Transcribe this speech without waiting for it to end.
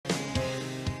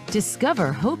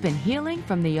Discover hope and healing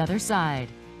from the other side.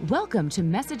 Welcome to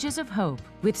Messages of Hope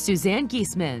with Suzanne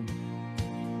Giesemann.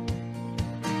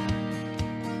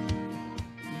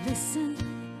 Listen,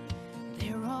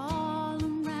 they're all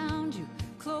around you,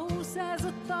 close as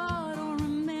a thought or a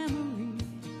memory.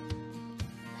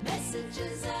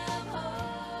 Messages of Hope.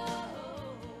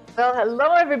 Well,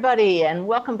 hello everybody, and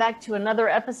welcome back to another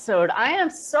episode. I am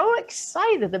so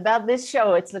excited about this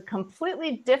show. It's a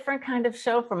completely different kind of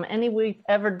show from any we've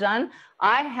ever done.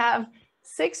 I have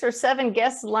 6 or 7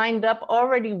 guests lined up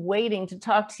already waiting to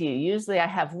talk to you. Usually I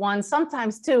have one,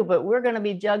 sometimes 2, but we're going to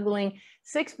be juggling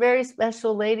 6 very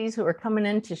special ladies who are coming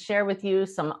in to share with you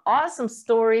some awesome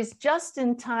stories just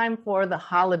in time for the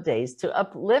holidays, to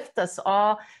uplift us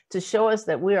all, to show us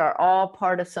that we are all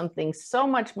part of something so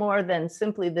much more than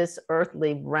simply this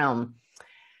earthly realm.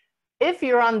 If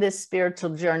you're on this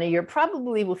spiritual journey, you're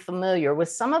probably familiar with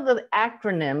some of the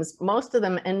acronyms, most of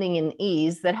them ending in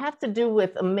E's, that have to do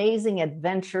with amazing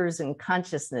adventures in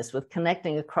consciousness, with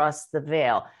connecting across the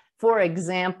veil. For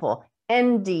example,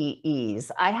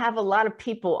 NDEs. I have a lot of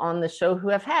people on the show who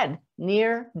have had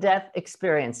near-death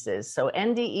experiences. So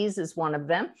NDEs is one of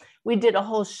them. We did a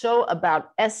whole show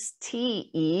about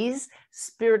STEs,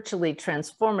 spiritually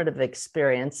transformative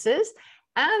experiences.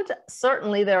 And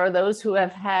certainly there are those who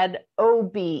have had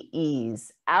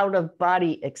OBEs,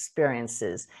 out-of-body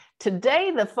experiences.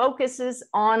 Today, the focus is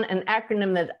on an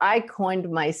acronym that I coined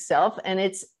myself, and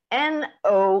it's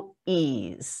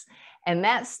NOEs. And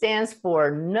that stands for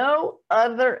no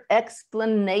other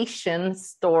explanation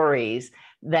stories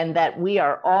than that we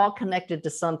are all connected to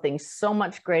something so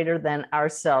much greater than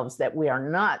ourselves, that we are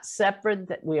not separate,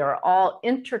 that we are all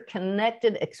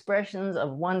interconnected expressions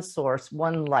of one source,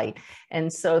 one light.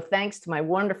 And so thanks to my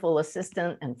wonderful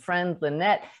assistant and friend,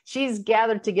 Lynette, she's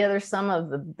gathered together some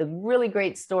of the really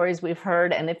great stories we've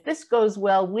heard. And if this goes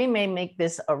well, we may make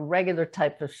this a regular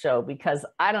type of show, because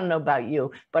I don't know about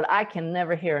you, but I can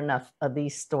never hear enough of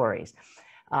these stories.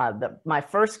 My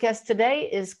first guest today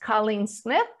is Colleen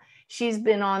Smith. She's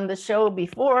been on the show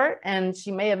before, and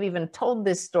she may have even told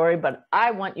this story, but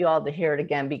I want you all to hear it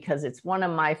again because it's one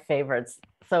of my favorites.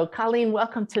 So Colleen,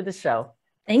 welcome to the show.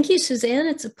 Thank you, Suzanne.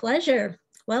 It's a pleasure.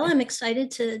 Well, I'm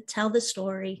excited to tell the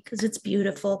story because it's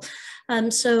beautiful.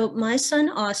 So my son,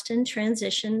 Austin,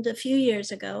 transitioned a few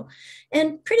years ago,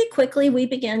 and pretty quickly we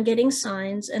began getting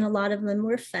signs, and a lot of them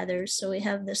were feathers. So we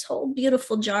have this whole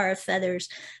beautiful jar of feathers.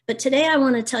 But today I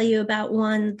want to tell you about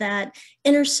one that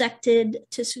intersected,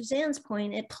 to Suzanne's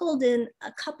point, it pulled in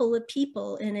a couple of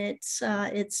people, and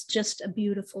it's just a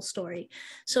beautiful story.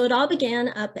 So it all began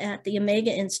up at the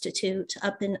Omega Institute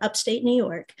up in upstate New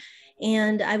York.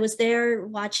 And I was there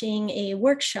watching a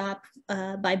workshop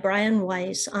by Brian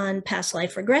Weiss on past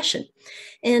life regression.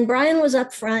 And Brian was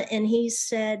up front, and he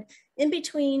said, in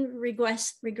between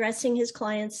regressing his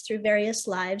clients through various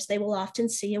lives, they will often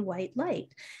see a white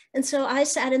light. And so I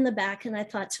sat in the back and I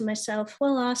thought to myself,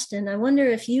 well, Austin, I wonder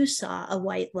if you saw a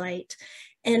white light.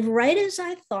 And right as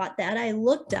I thought that, I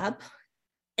looked up,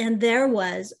 and there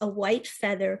was a white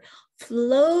feather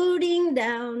floating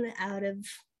down out of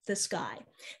the sky.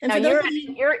 And now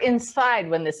you're inside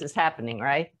when this is happening,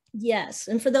 right? Yes.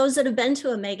 And for those that have been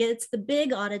to Omega, it's the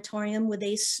big auditorium with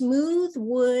a smooth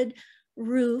wood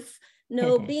roof,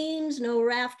 no beams, no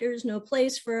rafters, no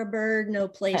place for a bird, no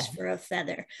place for a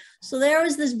feather. So there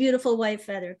was this beautiful white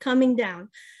feather coming down.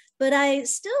 But I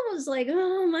still was like,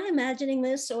 oh, am I imagining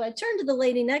this? So I turned to the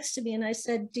lady next to me and I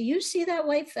said, do you see that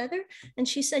white feather? And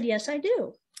she said, yes, I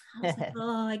do. I was like,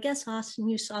 oh, I guess, Austin,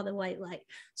 you saw the white light.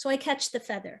 So I catch the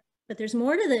feather. But there's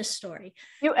more to this story.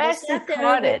 You actually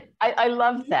caught it. I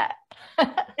love that.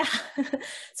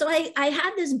 So I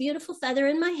had this beautiful feather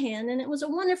in my hand, and it was a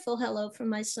wonderful hello from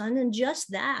my son. And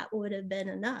just that would have been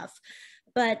enough.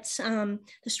 But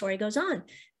the story goes on,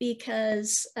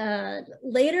 because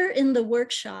later in the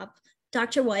workshop,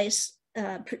 Dr. Weiss,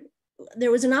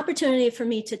 there was an opportunity for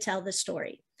me to tell the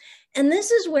story. And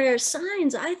this is where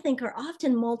signs, I think, are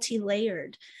often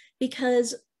multi-layered,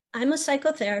 because I'm a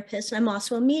psychotherapist and I'm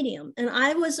also a medium. And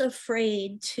I was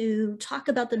afraid to talk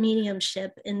about the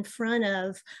mediumship in front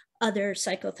of other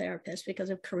psychotherapists because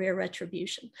of career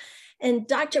retribution. And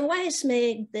Dr. Weiss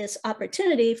made this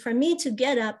opportunity for me to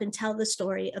get up and tell the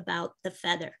story about the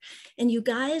feather. And you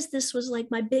guys, this was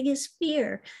like my biggest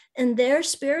fear. And their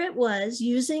spirit was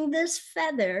using this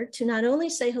feather to not only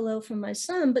say hello from my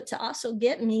son, but to also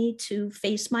get me to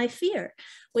face my fear,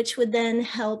 which would then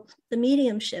help the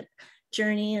mediumship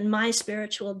journey and my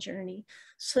spiritual journey.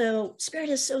 So spirit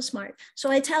is so smart. So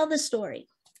I tell the story.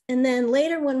 And then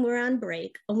later when we're on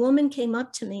break, a woman came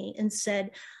up to me and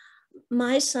said,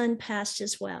 my son passed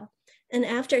as well. And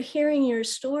after hearing your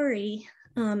story,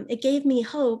 it gave me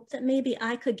hope that maybe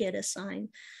I could get a sign.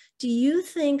 Do you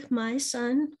think my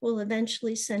son will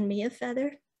eventually send me a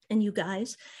feather? And you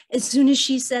guys, as soon as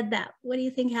she said that, what do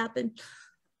you think happened?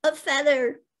 A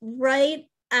feather right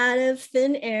out of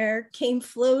thin air came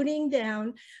floating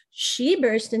down. She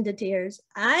burst into tears.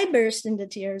 I burst into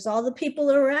tears. All the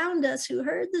people around us who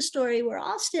heard the story were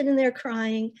all sitting there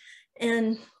crying.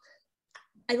 And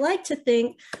I like to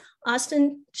think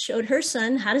Austin showed her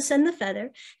son how to send the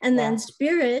feather, and then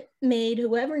Spirit made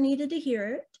whoever needed to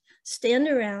hear it stand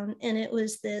around. And it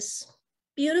was this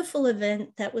beautiful event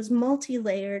that was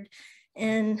multi-layered.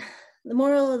 And the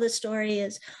moral of the story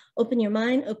is open your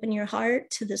mind, open your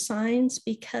heart to the signs,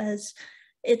 because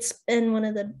it's been one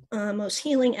of the most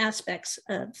healing aspects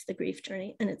of the grief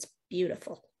journey, and it's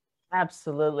beautiful.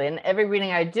 Absolutely. And every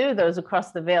reading I do, those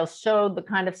across the veil show the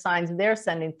kind of signs they're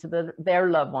sending to their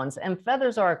loved ones. And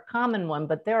feathers are a common one,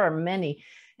 but there are many.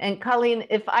 And Colleen,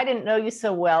 if I didn't know you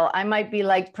so well, I might be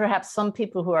like perhaps some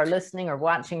people who are listening or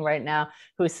watching right now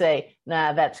who say,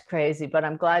 nah, that's crazy. But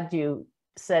I'm glad you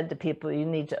said to people, you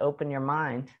need to open your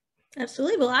mind.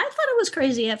 Absolutely. Well, I thought it was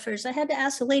crazy at first. I had to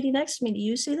ask the lady next to me, do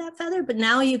you see that feather? But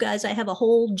now, you guys, I have a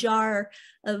whole jar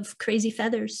of crazy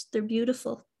feathers. They're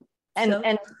beautiful.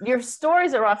 And your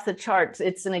stories are off the charts.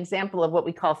 It's an example of what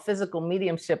we call physical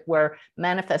mediumship, where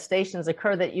manifestations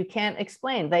occur that you can't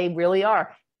explain. They really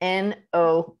are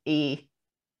NOE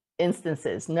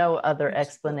instances, no other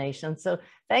explanation. So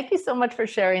thank you so much for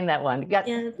sharing that one. You got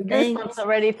goosebumps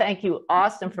already. Thank you,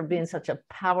 Austin, for being such a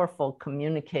powerful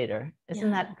communicator.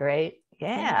 Isn't that great?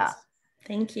 Yeah. Yes.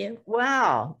 Thank you.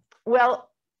 Wow. Well,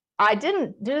 I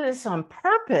didn't do this on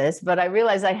purpose, but I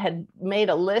realized I had made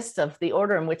a list of the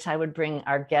order in which I would bring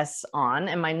our guests on.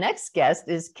 And my next guest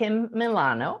is Kim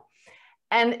Milano.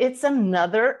 And it's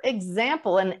another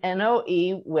example, an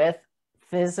NOE with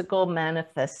physical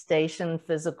manifestation,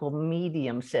 physical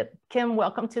mediumship. Kim,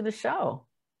 welcome to the show.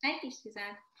 Thank you, Suzanne.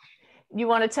 You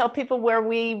want to tell people where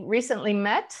we recently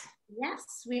met?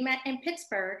 Yes, we met in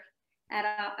Pittsburgh at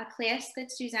a class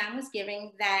that Suzanne was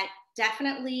giving that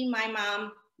definitely my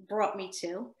mom brought me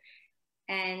to.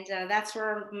 And that's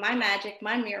where my magic,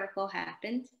 my miracle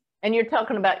happened. And you're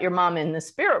talking about your mom in the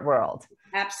spirit world.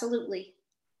 Absolutely.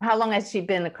 How long has she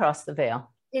been across the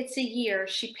veil? It's a year.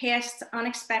 She passed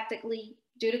unexpectedly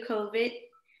due to COVID.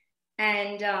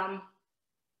 And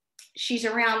she's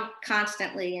around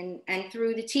constantly. And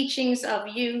through the teachings of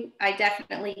you, I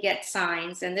definitely get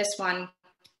signs. And this one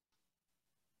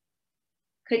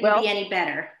couldn't be any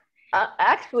better.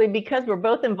 Actually, because we're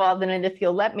both involved in it, if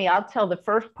you'll let me, I'll tell the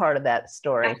first part of that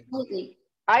story. Absolutely.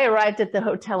 I arrived at the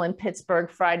hotel in Pittsburgh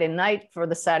Friday night for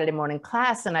the Saturday morning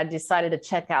class, and I decided to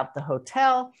check out the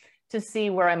hotel to see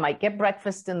where I might get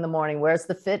breakfast in the morning. Where's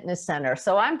the fitness center?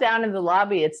 So I'm down in the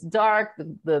lobby. It's dark.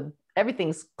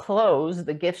 Everything's closed.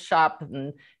 The gift shop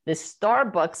and the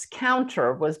Starbucks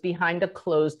counter was behind a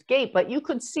closed gate, but you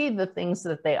could see the things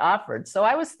that they offered. So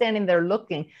I was standing there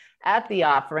looking at the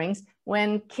offerings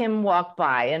when Kim walked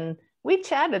by, and we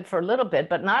chatted for a little bit,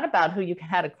 but not about who you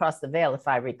had across the veil, if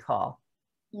I recall.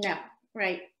 No,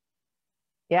 right.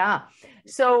 Yeah.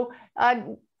 So I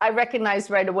recognized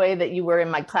right away that you were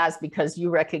in my class because you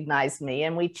recognized me,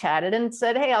 and we chatted and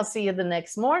said, hey, I'll see you the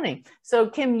next morning. So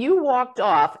Kim, you walked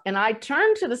off, and I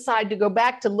turned to the side to go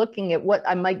back to looking at what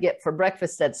I might get for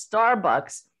breakfast at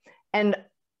Starbucks. And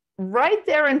right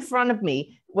there in front of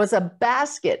me was a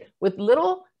basket with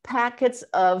little packets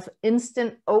of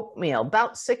instant oatmeal,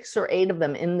 about 6 or 8 of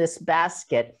them in this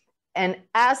basket. And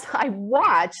as I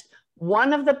watched,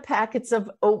 one of the packets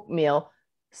of oatmeal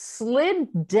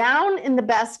slid down in the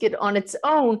basket on its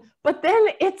own, but then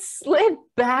it slid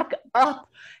back up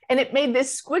and it made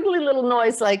this squiggly little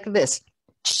noise like this.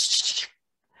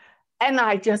 And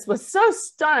I just was so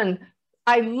stunned.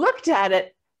 I looked at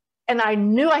it and I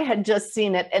knew I had just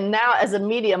seen it. And now as a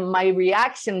medium, my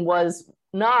reaction was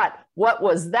not, what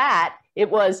was that? It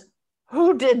was,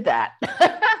 who did that?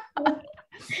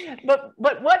 But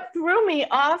what threw me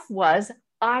off was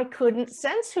I couldn't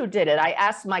sense who did it. I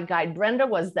asked my guide, Brenda,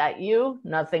 was that you?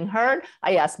 Nothing heard.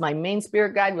 I asked my main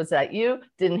spirit guide, was that you?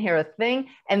 Didn't hear a thing.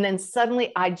 And then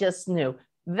suddenly I just knew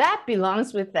that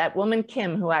belongs with that woman,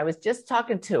 Kim, who I was just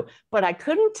talking to. But I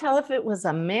couldn't tell if it was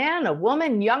a man, a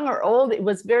woman, young or old. It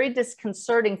was very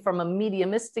disconcerting from a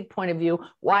mediumistic point of view.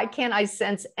 Why can't I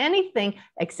sense anything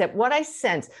except what I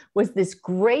sensed was this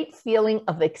great feeling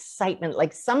of excitement,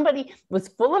 like somebody was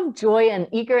full of joy and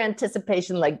eager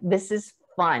anticipation, like this is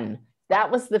fun. That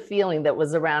was the feeling that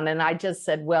was around. And I just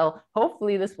said, well,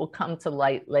 hopefully this will come to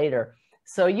light later.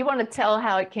 So you want to tell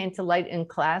how it came to light in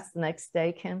class the next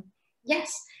day, Kim?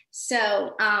 Yes. So,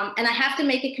 and I have to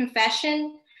make a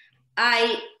confession.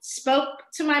 I spoke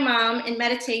to my mom in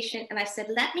meditation and I said,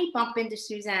 let me bump into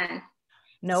Suzanne.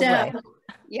 No way.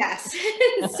 Yes.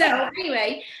 So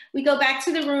anyway, we go back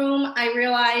to the room. I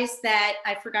realized that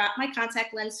I forgot my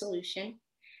contact lens solution.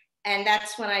 And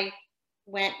that's when I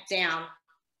went down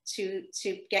to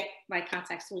get my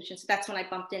contact solution. So that's when I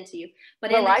bumped into you.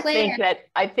 But well, I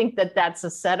think that that's a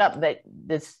setup, that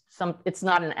it's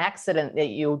not an accident that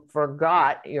you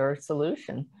forgot your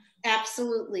solution.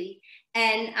 Absolutely.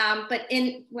 And but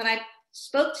when I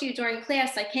spoke to you during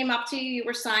class, I came up to you, you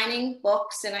were signing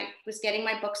books, and I was getting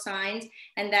my book signed.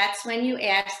 And that's when you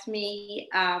asked me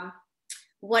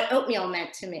what oatmeal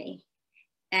meant to me.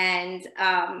 And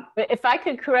but if I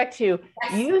could correct you,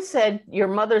 yes. You said your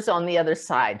mother's on the other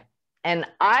side. And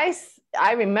I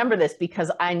remember this because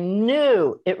I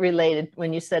knew it related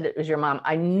when you said it was your mom.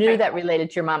 I knew that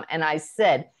related to your mom. And I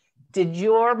said, did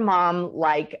your mom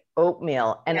like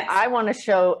oatmeal? And yes. I want to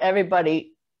show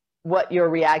everybody what your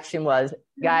reaction was.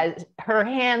 Mm-hmm. Guys, her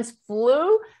hands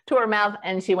flew to her mouth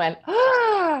and she went,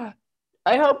 ah.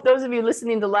 I hope those of you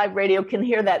listening to live radio can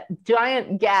hear that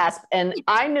giant gasp. And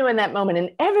I knew in that moment,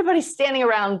 and everybody standing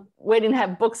around waiting to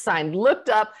have books signed looked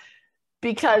up,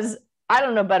 because I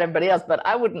don't know about everybody else, but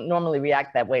I wouldn't normally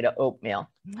react that way to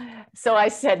oatmeal. So I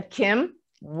said, Kim,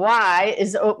 why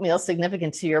is oatmeal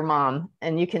significant to your mom?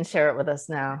 And you can share it with us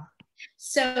now.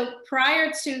 So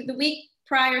the week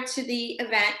prior to the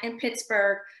event in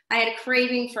Pittsburgh, I had a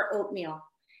craving for oatmeal.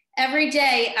 Every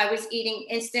day I was eating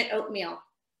instant oatmeal.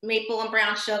 Maple and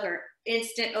brown sugar,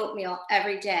 instant oatmeal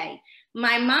every day.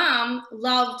 My mom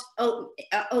loved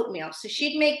oatmeal. So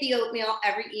she'd make the oatmeal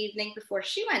every evening before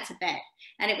she went to bed.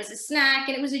 And it was a snack,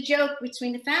 and it was a joke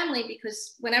between the family,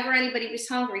 because whenever anybody was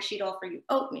hungry, she'd offer you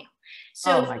oatmeal.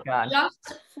 So oh my God.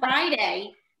 Just Friday,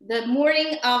 the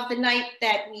morning of the night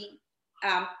that we,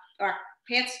 our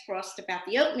paths crossed about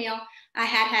the oatmeal, I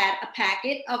had a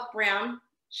packet of brown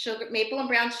sugar, maple and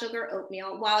brown sugar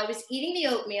oatmeal. While I was eating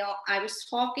the oatmeal, I was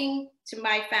talking to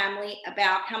my family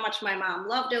about how much my mom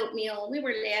loved oatmeal. We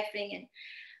were laughing.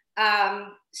 And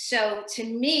so to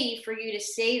me, for you to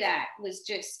say that was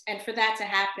just, and for that to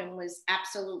happen was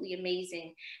absolutely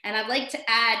amazing. And I'd like to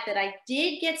add that I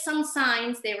did get some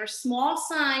signs. They were small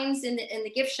signs in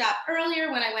the gift shop earlier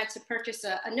when I went to purchase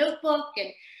a notebook.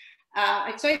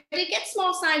 And so I did get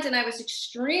small signs, and I was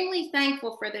extremely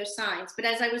thankful for those signs. But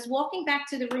as I was walking back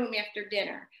to the room after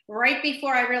dinner, right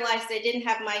before I realized I didn't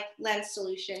have my lens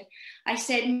solution, I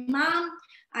said, Mom,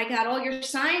 I got all your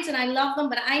signs and I love them,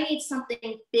 but I need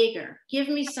something bigger. Give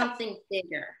me something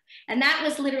bigger. And that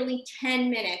was literally 10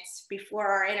 minutes before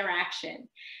our interaction.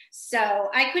 So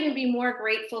I couldn't be more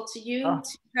grateful to you,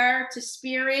 to her, to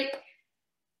Spirit.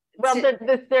 Well,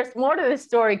 there's more to this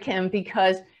story, Kim,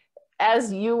 because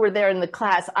as you were there in the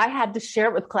class, I had to share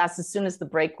it with class as soon as the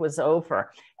break was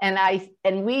over.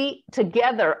 And we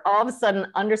together all of a sudden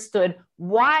understood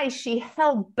why she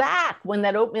held back when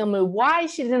that oatmeal moved, why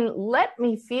she didn't let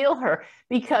me feel her,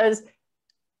 because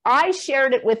I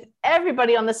shared it with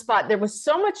everybody on the spot. There was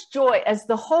so much joy as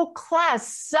the whole class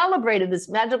celebrated this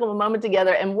magical moment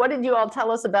together. And what did you all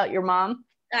tell us about your mom?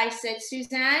 I said,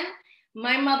 Suzanne,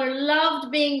 my mother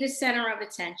loved being the center of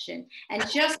attention, and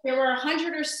there were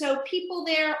 100 or so people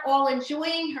there, all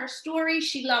enjoying her story.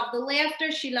 She loved the laughter.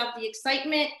 She loved the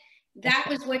excitement. That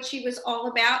was what she was all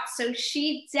about. So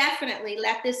she definitely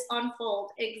let this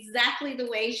unfold exactly the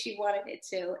way she wanted it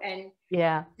to. And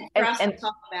yeah, for us to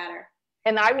talk about her.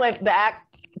 And I went back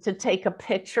to take a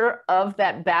picture of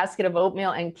that basket of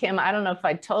oatmeal. And Kim, I don't know if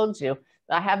I told you,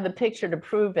 I have the picture to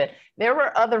prove it. There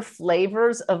were other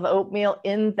flavors of oatmeal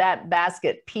in that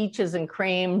basket, peaches and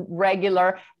cream,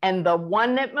 regular, and the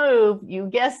one that moved, you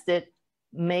guessed it,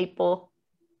 maple,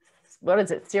 what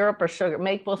is it, syrup or sugar?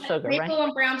 Maple sugar, right? Maple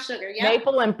and brown sugar, yeah.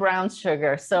 Maple and brown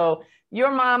sugar. So your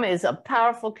mom is a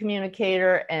powerful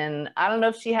communicator, and I don't know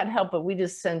if she had help, but we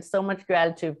just send so much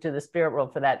gratitude to the spirit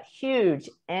world for that huge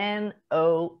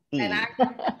NOE. And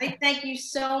I thank you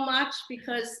so much,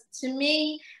 because to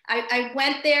me, I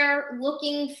went there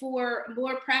looking for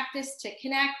more practice to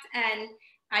connect, and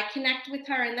I connect with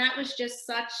her, and that was just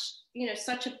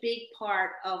such a big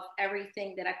part of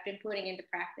everything that I've been putting into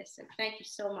practice. And thank you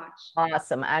so much.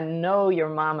 Awesome. I know your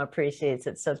mom appreciates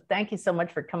it. So thank you so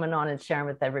much for coming on and sharing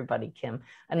with everybody, Kim.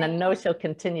 And I know she'll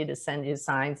continue to send you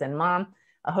signs. And Mom,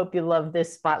 I hope you love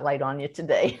this spotlight on you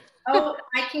today. Oh,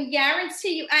 I can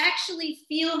guarantee you, I actually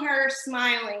feel her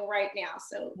smiling right now.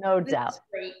 So no doubt.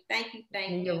 Great. Thank you.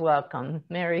 Thank you. You're welcome.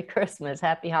 Merry Christmas.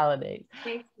 Happy holidays.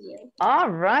 Thank you. All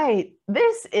right.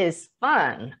 This is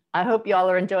fun. I hope y'all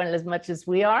are enjoying it as much as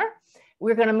we are.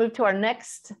 We're going to move to our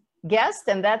next guest,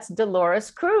 and that's Dolores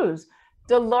Cruz.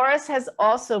 Dolores has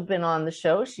also been on the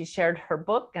show. She shared her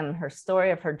book and her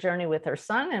story of her journey with her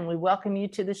son, and we welcome you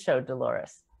to the show,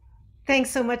 Dolores.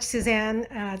 Thanks so much, Suzanne.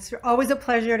 It's always a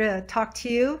pleasure to talk to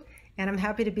you, and I'm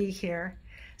happy to be here.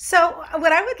 So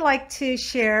what I would like to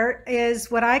share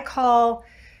is what I call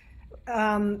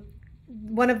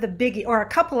one of the biggie, or a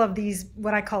couple of these,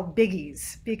 what I call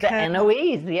biggies. Because the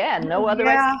NOEs, yeah, no other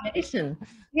explanation.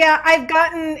 Yeah,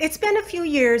 it's been a few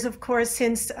years, of course,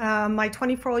 since my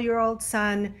 24-year-old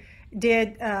son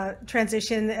did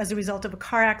transition as a result of a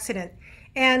car accident.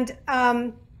 And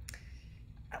in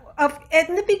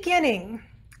the beginning,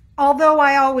 although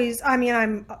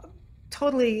I'm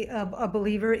totally a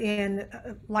believer in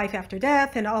life after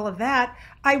death and all of that,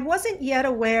 I wasn't yet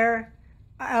aware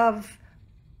of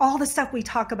all the stuff we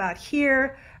talk about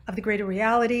here, of the greater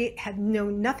reality, had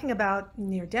known nothing about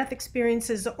near-death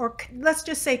experiences, or let's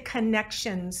just say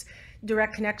connections,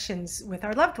 direct connections with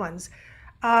our loved ones.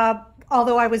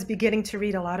 Although I was beginning to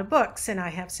read a lot of books, and I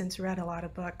have since read a lot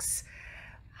of books.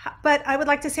 But I would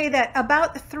like to say that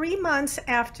about 3 months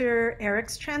after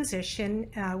Eric's transition,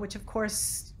 which of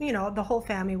course, the whole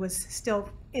family was still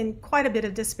in quite a bit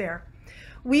of despair,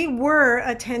 we were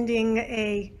attending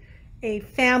a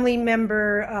family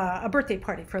member, a birthday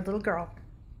party for a little girl.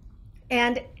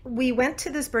 And we went to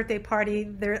this birthday party,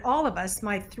 all of us,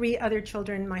 my 3 other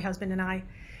children, my husband and I.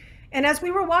 And as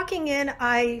we were walking in,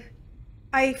 I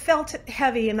felt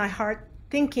heavy in my heart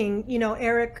thinking,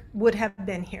 Eric would have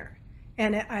been here.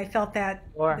 And I felt that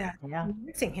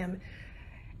missing him.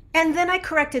 And then I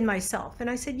corrected myself and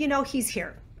I said, he's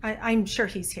here. I'm sure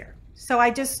he's here. So I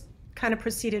just kind of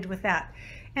proceeded with that.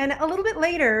 And a little bit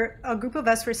later, a group of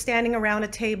us were standing around a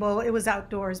table. It was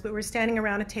outdoors, but we're standing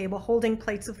around a table holding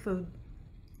plates of food.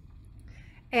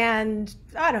 And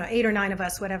I don't know, 8 or 9 of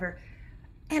us, whatever.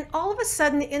 And all of a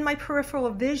sudden, in my peripheral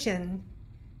vision,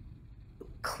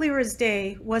 clear as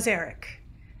day, was Eric.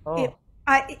 Oh.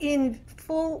 In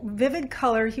full vivid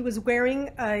color, he was wearing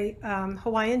a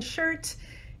Hawaiian shirt.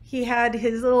 He had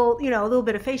his little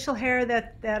bit of facial hair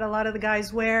that a lot of the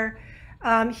guys wear.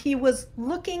 He was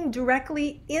looking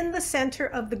directly in the center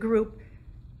of the group,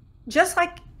 just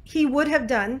like he would have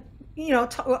done,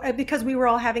 because we were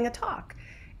all having a talk.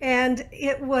 And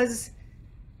it was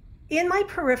in my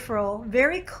peripheral,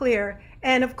 very clear.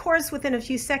 And of course, within a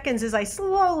few seconds, as I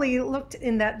slowly looked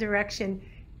in that direction,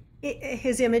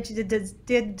 his image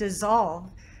did dissolve.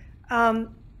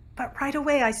 But right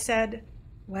away I said,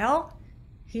 well,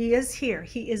 he is here.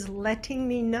 He is letting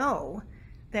me know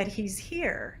that he's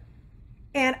here.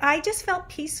 And I just felt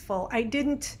peaceful. I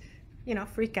didn't,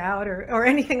 freak out or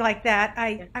anything like that.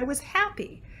 I was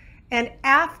happy. And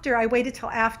I waited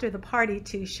till after the party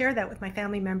to share that with my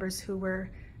family members, who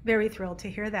were very thrilled to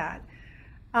hear that.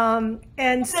 And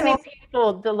many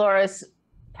people, Dolores,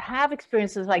 have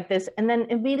experiences like this and then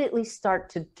immediately start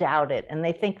to doubt it and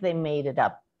they think they made it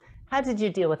up. How did you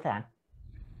deal with that?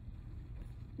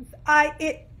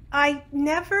 I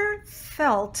never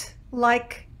felt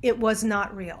like it was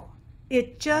not real.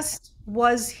 It just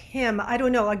was him. I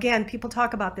don't know. Again, people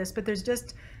talk about this, but there's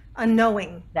just a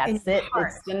knowing. That's it.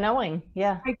 It's the knowing.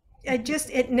 Yeah.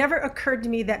 It never occurred to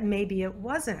me that maybe it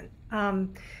wasn't.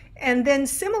 And then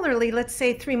similarly, let's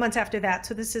say 3 months after that,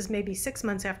 so this is maybe 6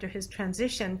 months after his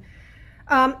transition,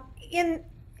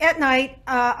 at night,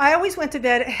 I always went to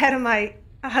bed ahead of my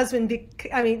husband,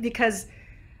 because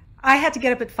I had to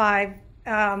get up at 5,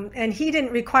 and he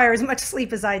didn't require as much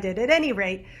sleep as I did. At any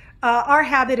rate, our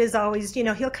habit is always,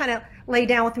 he'll kind of lay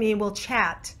down with me and we'll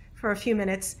chat for a few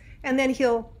minutes, and then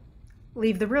he'll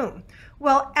leave the room.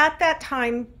 Well, at that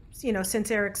time, since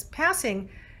Eric's passing,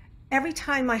 every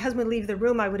time my husband would leave the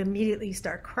room, I would immediately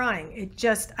start crying.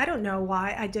 I don't know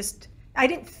why, I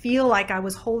didn't feel like I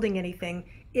was holding anything.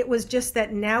 It was just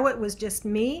that now it was just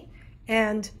me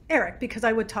and Eric, because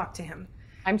I would talk to him.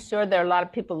 I'm sure there are a lot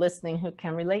of people listening who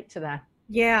can relate to that.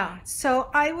 Yeah, so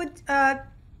I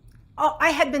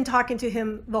had been talking to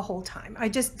him the whole time. I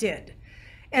just did.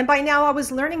 And by now I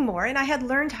was learning more, and I had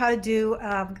learned how to do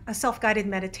a self-guided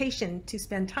meditation to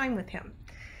spend time with him,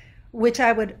 which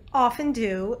I would often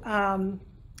do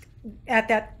at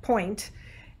that point.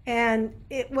 And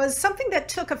it was something that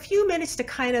took a few minutes to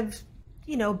kind of,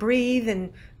 breathe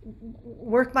and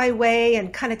work my way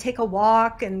and kind of take a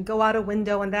walk and go out a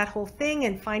window and that whole thing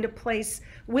and find a place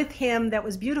with him that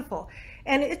was beautiful.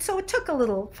 And so it took a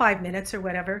little 5 minutes or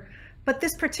whatever. But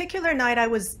this particular night I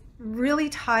was really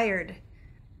tired.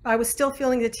 I was still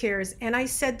feeling the tears. And I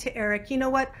said to Eric, you know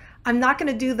what? I'm not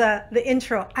going to do the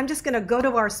intro. I'm just going to go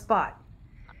to our spot.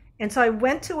 And so I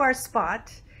went to our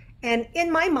spot, and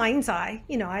in my mind's eye,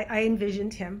 I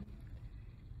envisioned him.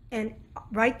 And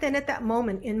right then at that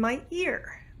moment, in my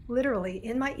ear literally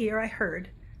in my ear, I heard,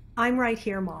 "I'm right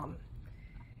here, Mom."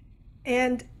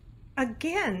 And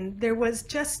again, there was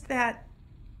just that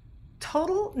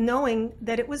total knowing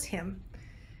that it was him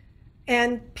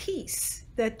and peace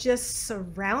that just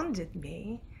surrounded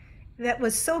me that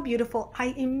was so beautiful.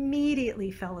 I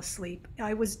immediately fell asleep.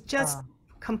 I was just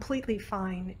completely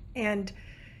fine. And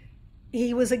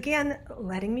he was again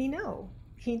letting me know.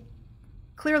 He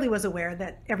clearly was aware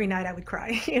that every night I would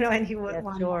cry, and he would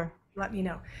want to let me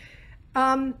know.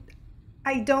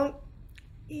 I don't,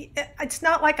 it's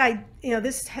not like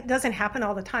this doesn't happen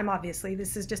all the time, obviously.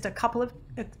 This is just a couple of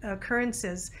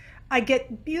occurrences. I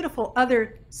get beautiful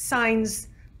other signs,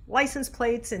 license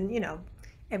plates, and,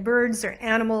 and birds or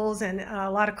animals and a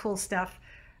lot of cool stuff.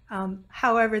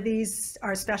 However, these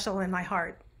are special in my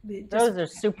heart. Those are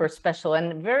super special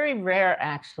and very rare,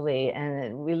 actually.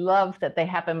 And we love that they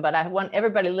happen, but I want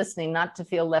everybody listening not to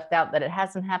feel left out that it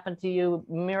hasn't happened to you.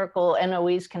 Miracle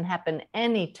NOEs can happen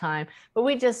anytime, but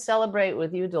we just celebrate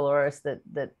with you, Dolores,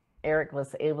 that Eric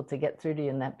was able to get through to you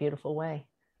in that beautiful way.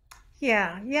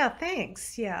 Yeah,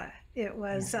 thanks. Yeah, it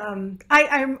was,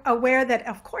 I'm aware that,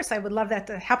 of course, I would love that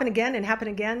to happen again and happen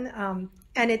again.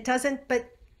 And it doesn't, but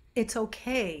it's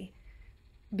okay,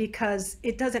 because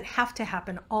it doesn't have to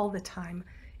happen all the time.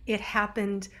 It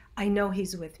happened. I know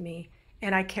he's with me,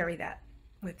 and I carry that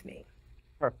with me.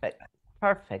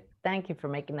 Perfect. Thank you for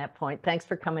making that point. Thanks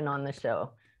for coming on the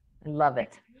show. I love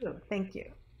it. Thank you.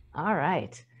 All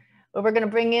right. Well, we're going to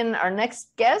bring in our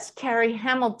next guest, Carrie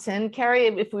Hamilton. Carrie,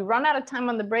 if we run out of time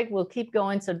on the break, we'll keep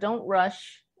going, so don't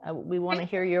rush. We want to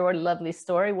hear your lovely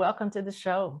story. Welcome to the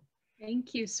show.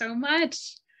 Thank you so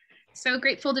much. So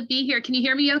grateful to be here. Can you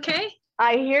hear me okay?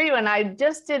 I hear you, and I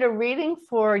just did a reading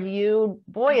for you,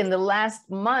 boy, in the last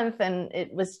month, and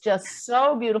it was just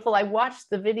so beautiful. I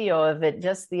watched the video of it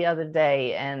just the other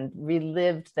day and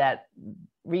relived that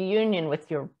reunion with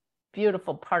your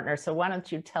beautiful partner. So why don't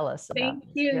you tell us about Thank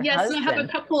you. your yes, husband? I have a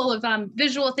couple of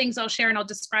visual things I'll share, and I'll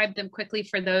describe them quickly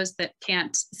for those that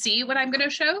can't see what I'm going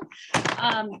to show.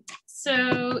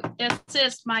 So this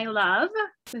is my love.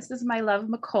 This is my love,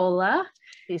 Makola.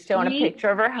 She's showing a picture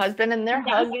of her husband, and they're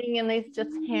hugging, and they're just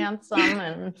handsome,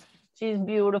 and she's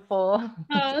beautiful.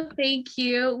 Oh, thank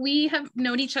you. We have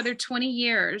known each other 20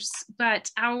 years,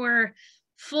 but our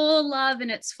full love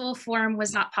in its full form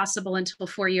was not possible until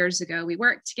 4 years ago. We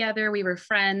worked together, we were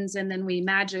friends, and then we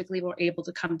magically were able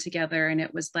to come together, and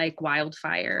it was like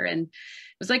wildfire. And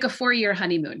it was like a 4-year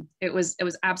honeymoon. It was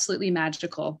absolutely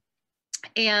magical.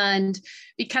 And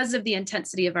because of the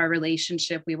intensity of our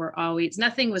relationship, we were always,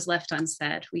 nothing was left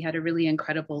unsaid. We had a really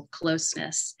incredible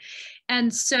closeness.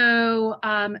 And so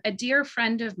a dear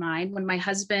friend of mine, when my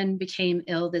husband became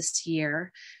ill this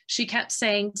year, she kept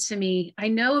saying to me, I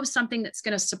know of something that's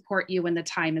going to support you when the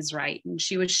time is right. And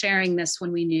she was sharing this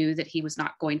when we knew that he was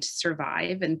not going to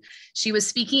survive. And she was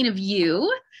speaking of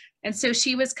you. And so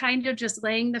she was kind of just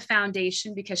laying the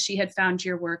foundation because she had found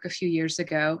your work a few years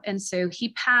ago. And so he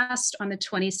passed on the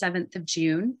 27th of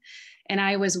June, and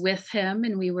I was with him,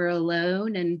 and we were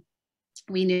alone, and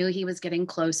we knew he was getting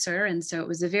closer. And so it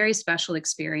was a very special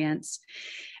experience.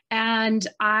 And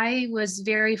I was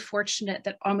very fortunate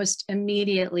that almost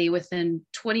immediately, within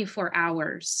 24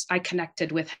 hours, I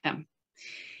connected with him.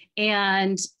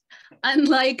 And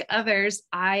unlike others,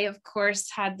 I, of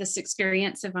course, had this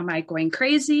experience of, am I going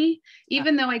crazy?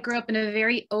 Even though I grew up in a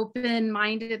very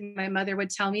open-minded, my mother would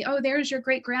tell me, oh, there's your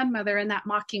great-grandmother and that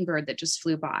mockingbird that just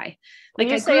flew by. When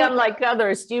you say unlike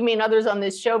others, do you mean others on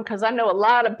this show? Because I know a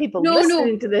lot of people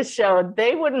listening to this show,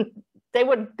 they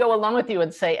would go along with you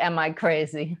and say, am I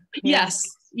crazy?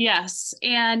 Yes.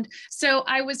 And so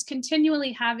I was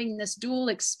continually having this dual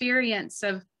experience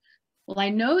of, well, I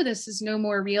know this is no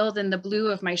more real than the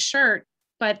blue of my shirt,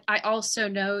 but I also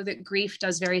know that grief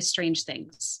does very strange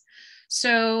things.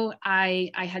 So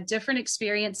I had different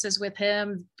experiences with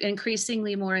him,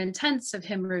 increasingly more intense, of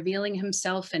him revealing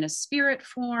himself in a spirit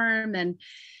form. And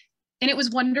it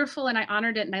was wonderful, and I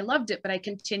honored it and I loved it, but I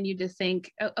continued to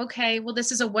think, okay, well,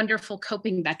 this is a wonderful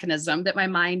coping mechanism that my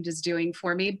mind is doing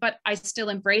for me, but I still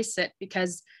embrace it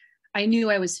because I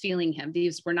knew I was feeling him.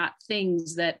 These were not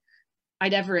things that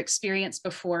I'd ever experienced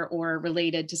before or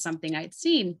related to something I'd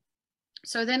seen.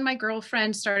 So then my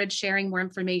girlfriend started sharing more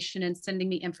information and sending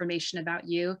me information about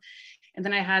you. And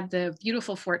then I had the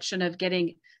beautiful fortune of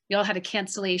we all had a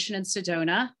cancellation in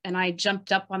Sedona, and I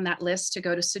jumped up on that list to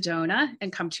go to Sedona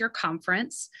and come to your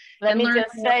conference. Let me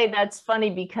just say, that's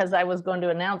funny because I was going to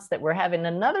announce that we're having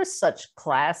another such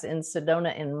class in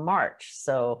Sedona in March.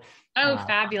 So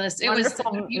fabulous. It was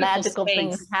a magical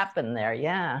things happen there.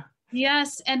 Yeah.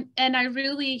 Yes. And I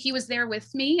really, he was there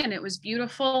with me and it was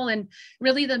beautiful. And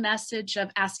really the message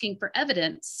of asking for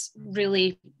evidence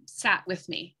really sat with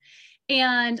me.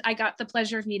 And I got the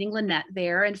pleasure of meeting Lynette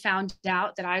there and found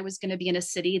out that I was going to be in a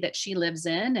city that she lives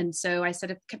in. And so I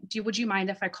said, would you mind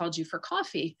if I called you for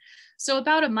coffee? So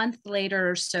about a month later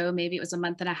or so, maybe it was a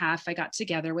month and a half, I got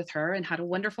together with her and had a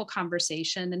wonderful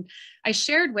conversation. And I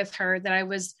shared with her that I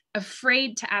was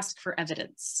afraid to ask for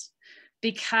evidence,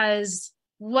 because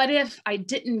what if I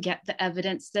didn't get the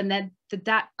evidence? Then did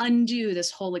that undo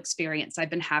this whole experience I've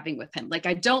been having with him? Like,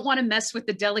 I don't want to mess with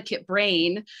the delicate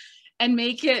brain and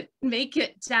make it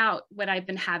doubt what I've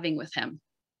been having with him.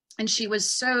 And she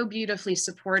was so beautifully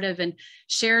supportive and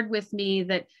shared with me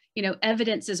that, you know,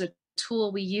 evidence is a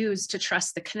tool we use to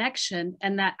trust the connection,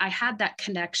 and that I had that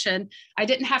connection. I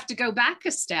didn't have to go back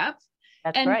a step.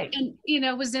 That's right. And, you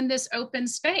know, was in this open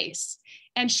space.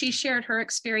 And she shared her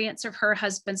experience of her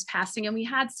husband's passing, and we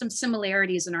had some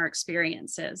similarities in our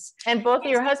experiences. And both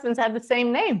of your husbands have the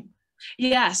same name.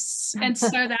 Yes. And so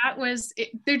that was,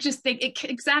 they're just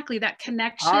exactly that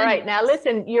connection. All right. Now,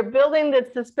 listen, you're building the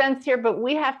suspense here, but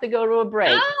we have to go to a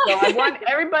break. Oh. So I want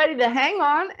everybody to hang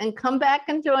on and come back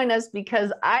and join us,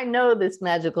 because I know this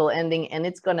magical ending and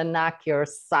it's going to knock your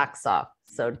socks off.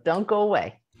 So don't go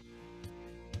away.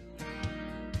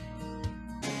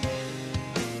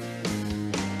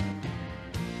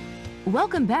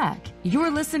 Welcome back. You're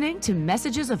listening to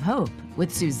Messages of Hope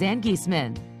with Suzanne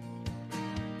Giesemann.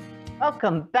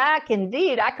 Welcome back.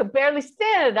 Indeed, I could barely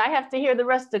stand it. I have to hear the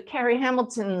rest of Carrie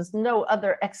Hamilton's No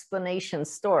Other Explanation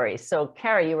story. So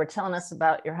Carrie, you were telling us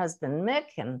about your husband, Mick,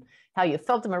 and how you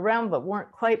felt him around but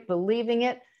weren't quite believing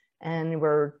it. And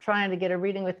were trying to get a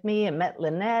reading with me and met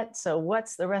Lynette. So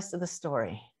what's the rest of the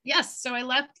story? Yes. So I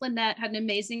left Lynette, had an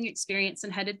amazing experience,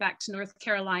 and headed back to North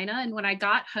Carolina. And when I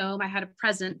got home, I had a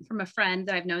present from a friend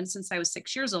that I've known since I was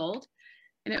 6 years old.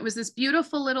 And it was this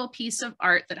beautiful little piece of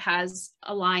art that has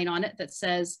a line on it that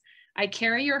says, "I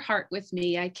carry your heart with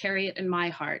me. I carry it in my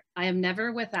heart. I am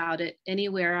never without it.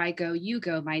 Anywhere I go, you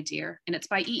go, my dear." And it's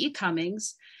by E.E.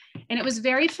 Cummings. And it was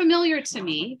very familiar to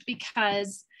me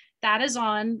because that is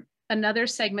on another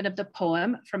segment of the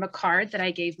poem from a card that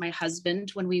I gave my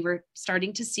husband when we were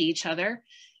starting to see each other.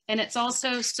 And it's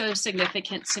also so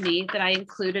significant to me that I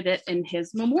included it in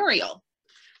his memorial.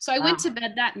 So I went to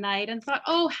bed that night and thought,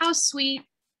 oh, how sweet.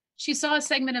 She saw a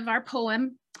segment of our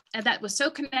poem and that was so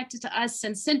connected to us,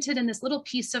 and sent it in this little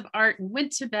piece of art, and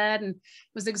went to bed and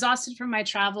was exhausted from my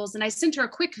travels. And I sent her a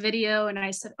quick video and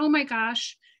I said, oh my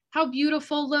gosh, how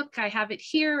beautiful. Look, I have it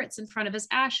here. It's in front of his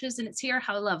ashes and it's here.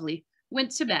 How lovely.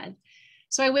 Went to bed.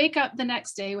 So I wake up the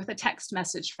next day with a text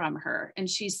message from her. And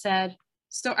she said,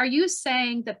 so are you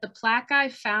saying that the plaque I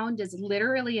found is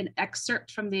literally an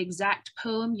excerpt from the exact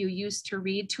poem you used to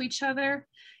read to each other?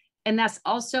 And that's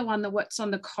also on what's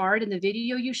on the card in the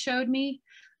video you showed me?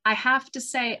 I have to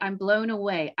say, I'm blown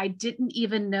away. I didn't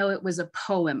even know it was a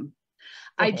poem.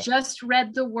 I just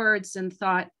read the words and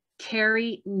thought,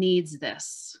 Carrie needs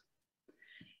this.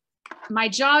 My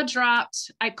jaw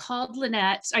dropped. I called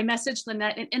Lynette. I messaged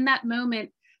Lynette. And in that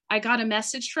moment, I got a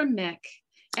message from Mick.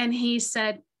 And he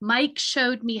said, Mike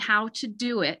showed me how to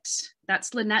do it.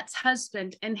 That's Lynette's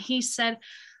husband. And he said,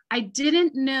 I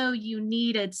didn't know you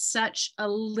needed such a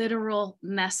literal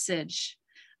message.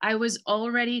 I was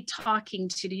already talking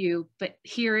to you, but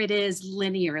here it is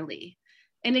linearly.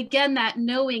 And again, that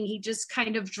knowing, he just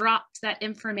kind of dropped that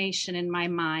information in my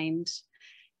mind.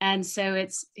 And so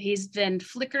he's been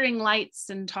flickering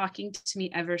lights and talking to me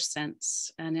ever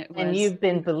since. And you've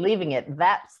been believing it.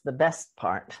 That's the best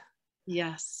part.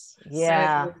 Yes.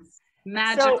 Yeah. So it was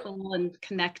magical and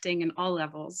connecting in all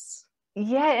levels.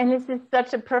 Yeah, and this is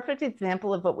such a perfect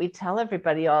example of what we tell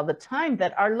everybody all the time,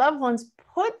 that our loved ones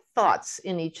put thoughts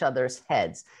in each other's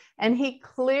heads. And he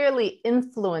clearly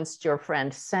influenced your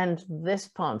friend, send this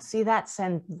poem, see that,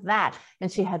 send that.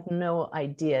 And she had no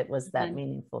idea it was that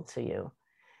meaningful to you.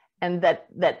 And that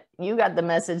you got the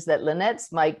message that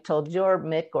Lynette's Mike told your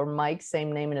Mick, or Mike,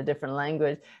 same name in a different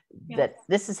language, that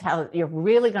this is how you're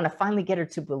really going to finally get her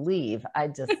to believe. I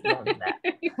just love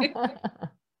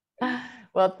that.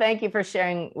 Well, thank you for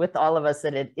sharing with all of us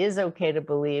that it is okay to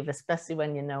believe, especially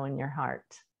when you know in your heart.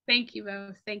 Thank you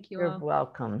both. Thank you all. You're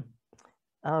welcome.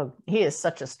 Oh, he is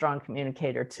such a strong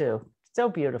communicator too. So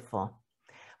beautiful.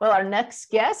 Well, our next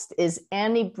guest is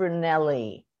Annie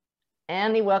Brunelli.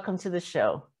 Annie, welcome to the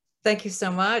show. Thank you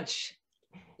so much.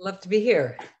 Love to be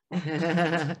here.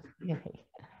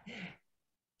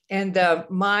 And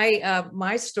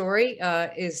my story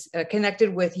is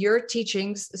connected with your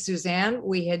teachings, Suzanne.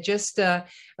 We had just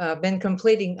been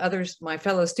completing my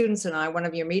fellow students and I, one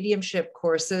of your mediumship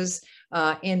courses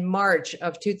in March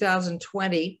of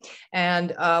 2020.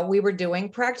 And we were doing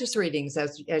practice readings,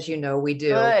 as you know, we do.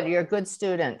 Good, you're a good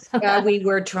student. We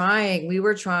were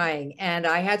trying. And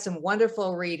I had some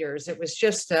wonderful readers. It was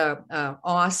just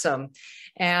awesome.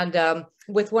 And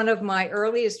with one of my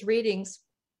earliest readings,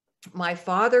 my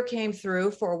father came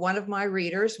through for one of my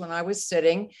readers when I was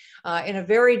sitting in a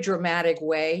very dramatic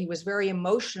way. He was very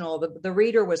emotional. The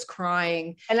reader was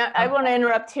crying. And I want to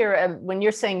interrupt here. When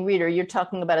you're saying reader, you're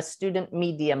talking about a student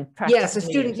medium. Yes, a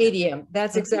student medium.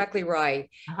 That's exactly right.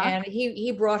 And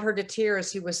he brought her to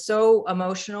tears. He was so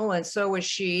emotional, and so was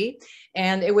she.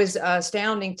 And it was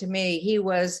astounding to me. He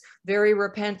was very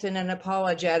repentant and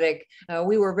apologetic.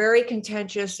 We were very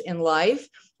contentious in life.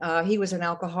 He was an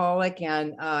alcoholic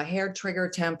and hair trigger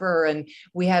temper, and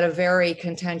we had a very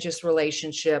contentious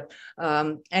relationship.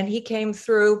 And he came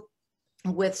through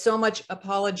with so much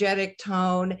apologetic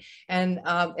tone and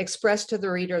expressed to the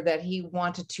reader that he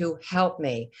wanted to help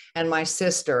me and my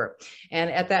sister. And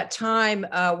at that time,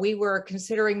 we were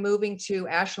considering moving to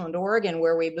Ashland, Oregon,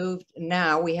 where we moved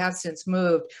now. We have since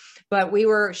moved, but we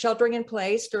were sheltering in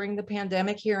place during the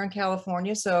pandemic here in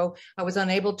California. So I was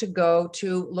unable to go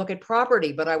to look at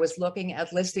property, but I was looking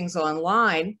at listings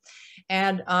online.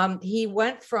 And he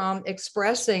went from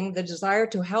expressing the desire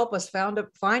to help us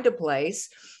find a place,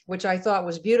 which I thought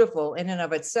was beautiful in and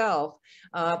of itself.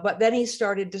 But then he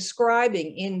started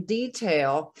describing in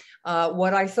detail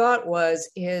what I thought was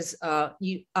his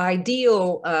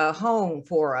ideal home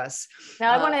for us.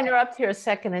 Now, I want to interrupt here a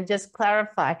second and just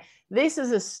clarify. This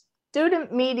is a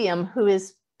student medium who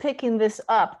is picking this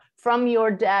up from your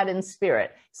dad in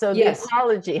spirit. So the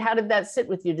apology, how did that sit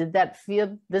with you? Did that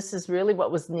feel this is really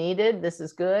what was needed? This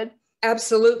is good?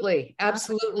 Absolutely.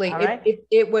 Absolutely. Right.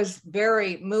 It was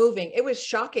very moving. It was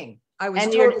shocking. I was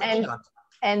totally shocked.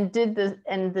 And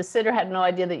the sitter had no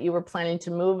idea that you were planning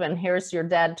to move. And here's your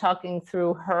dad talking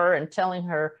through her and telling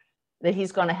her that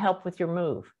he's going to help with your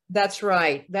move. That's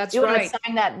right. That's you right. You want to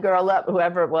sign that girl up,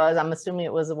 whoever it was. I'm assuming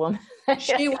it was a woman.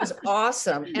 She was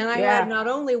awesome. And I had not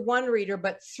only one reader,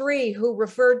 but 3 who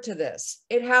referred to this.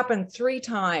 It happened 3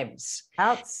 times.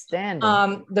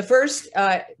 Outstanding. The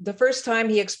first time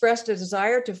he expressed a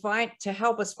desire to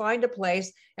help us find a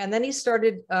place. And then he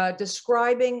started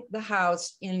describing the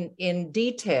house in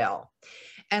detail.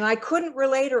 And I couldn't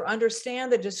relate or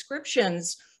understand the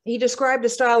descriptions. He described a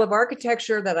style of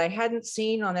architecture that I hadn't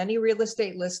seen on any real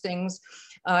estate listings.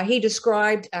 He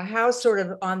described a house sort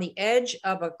of on the edge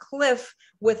of a cliff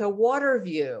with a water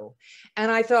view.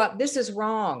 And I thought, this is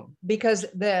wrong, because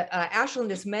the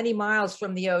Ashland is many miles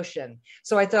from the ocean.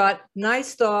 So I thought,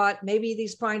 nice thought, maybe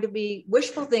he's trying to be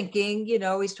wishful thinking, you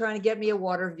know, he's trying to get me a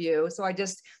water view. So I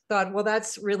just thought, well,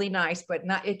 that's really nice, but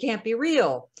it can't be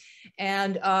real.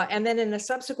 And then in the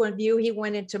subsequent view, he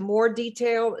went into more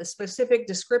detail, specific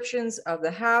descriptions of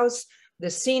the house, the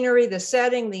scenery, the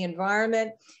setting, the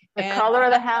environment. The color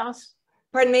of the house?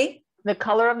 Pardon me? The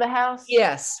color of the house?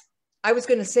 Yes. I was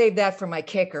going to save that for my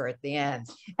kicker at the end.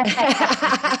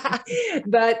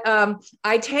 But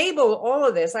I tabled all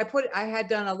of this. I had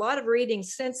done a lot of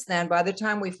readings since then. By the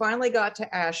time we finally got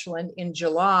to Ashland in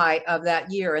July of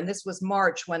that year, and this was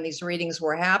March when these readings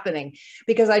were happening,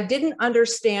 because I didn't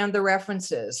understand the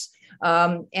references.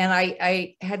 And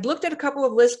I had looked at a couple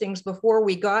of listings before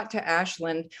we got to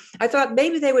Ashland. I thought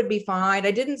maybe they would be fine.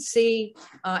 I didn't see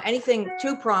anything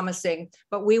too promising,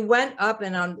 but we went up,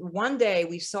 and on one day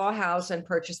we saw a house and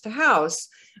purchased a house.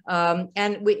 And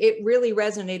it really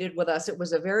resonated with us. It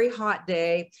was a very hot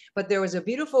day, but there was a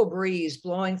beautiful breeze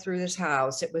blowing through this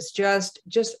house. It was just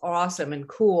awesome and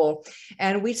cool.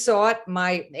 And we saw it.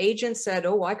 My agent said,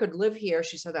 oh, I could live here.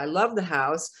 She said, I love the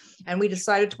house. And we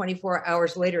decided 24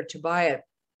 hours later to buy it.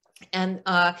 And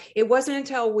it wasn't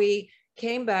until we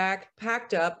came back,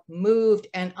 packed up, moved,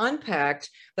 and unpacked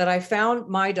that I found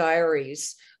my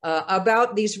diaries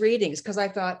about these readings, because I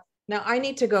thought, now I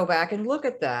need to go back and look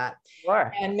at that.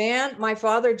 Sure. And man, my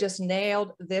father just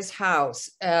nailed this house.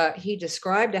 He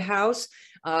described a house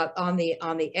on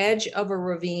the edge of a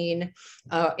ravine.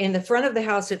 In the front of the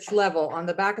house, it's level. On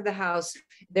the back of the house,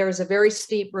 there is a very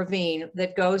steep ravine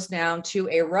that goes down to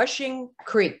a rushing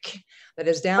creek that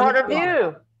is down. Water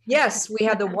view. Yes, we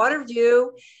had the water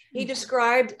view. He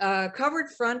described a covered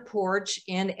front porch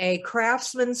in a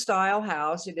craftsman style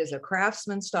house. It is a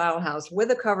craftsman style house with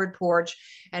a covered porch.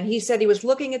 And he said he was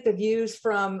looking at the views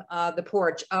from the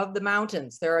porch of the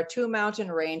mountains. There are 2 mountain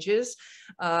ranges.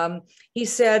 He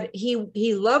said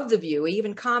he loved the view. He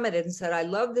even commented and said, I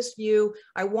love this view.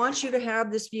 I want you to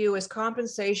have this view as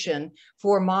compensation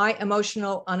for my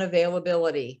emotional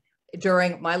unavailability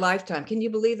during my lifetime. Can you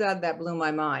believe that? That blew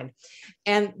my mind.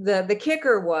 And the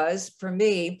kicker was for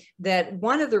me that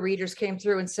one of the readers came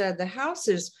through and said, the house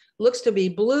looks to be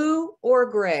blue or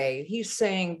gray. He's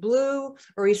saying blue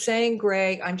or he's saying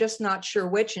gray. I'm just not sure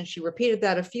which. And she repeated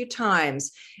that a few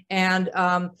times. And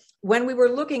when we were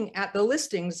looking at the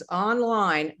listings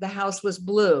online, the house was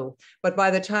blue. But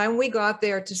by the time we got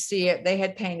there to see it, they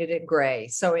had painted it gray.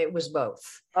 So it was both.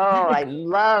 Oh, I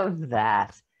love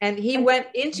that. And he went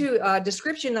into a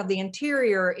description of the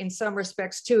interior in some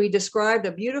respects too. He described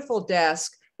a beautiful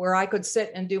desk where I could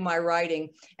sit and do my writing.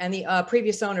 And the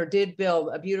previous owner did build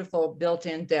a beautiful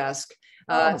built-in desk.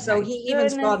 So he even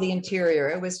saw the interior.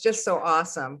 It was just so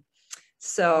awesome.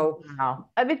 So wow.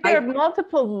 I mean, there are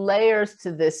multiple layers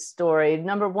to this story.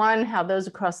 Number one, how those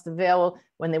across the veil,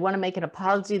 when they want to make an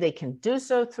apology, they can do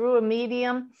so through a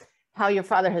medium. How your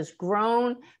father has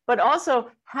grown, but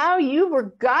also how you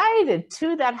were guided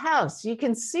to that house. You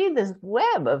can see this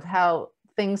web of how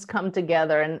things come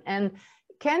together. And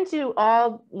can't you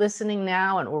all listening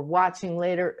now and or watching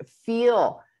later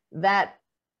feel that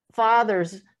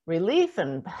father's relief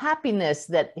and happiness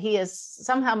that he has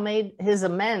somehow made his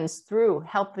amends through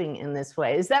helping in this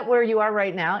way? Is that where you are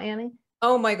right now, Annie?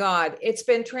 Oh my God, it's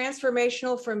been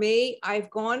transformational for me. I've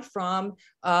gone from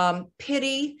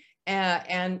pity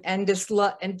and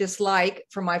dislike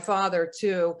for my father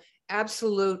to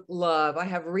absolute love. I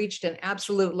have reached an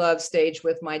absolute love stage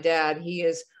with my dad. He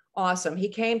is awesome. He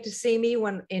came to see me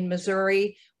when in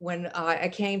Missouri, when I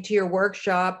came to your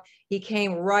workshop. He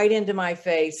came right into my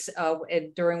face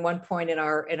during one point in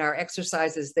our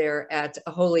exercises there at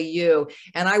Holy U,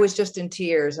 and I was just in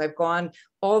tears. I've gone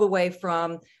all the way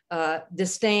from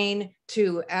disdain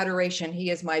to adoration. He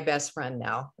is my best friend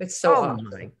now. It's so awesome.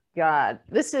 My God,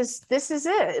 this is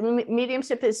it.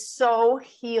 Mediumship is so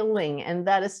healing, and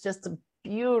that is just a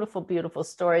beautiful, beautiful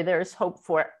story. There is hope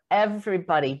for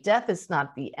everybody. Death is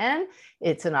not the end.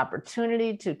 It's an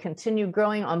opportunity to continue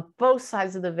growing on both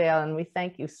sides of the veil. And we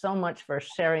thank you so much for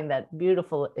sharing that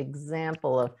beautiful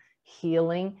example of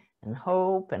healing and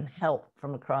hope and help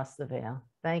from across the veil.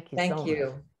 Thank you so much. Thank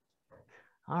you.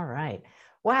 All right.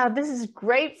 Wow, this is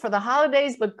great for the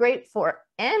holidays, but great for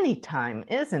any time,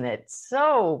 isn't it?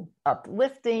 So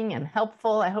uplifting and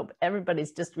helpful. I hope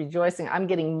everybody's just rejoicing. I'm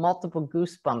getting multiple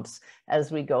goosebumps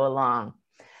as we go along.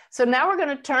 So now we're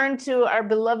going to turn to our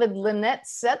beloved Lynette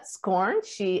Setzkorn.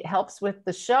 She helps with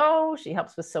the show. She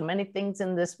helps with so many things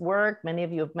in this work. Many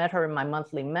of you have met her in my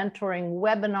monthly mentoring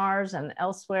webinars and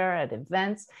elsewhere at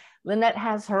events. Lynette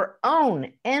has her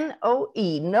own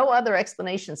NOE, no other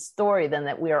explanation story than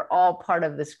that we are all part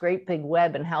of this great big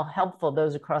web and how helpful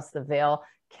those across the veil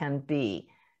can be.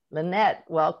 Lynette,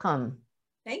 welcome.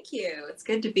 Thank you. It's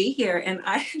good to be here. And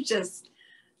I just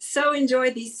so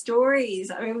enjoyed these stories.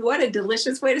 I mean, what a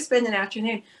delicious way to spend an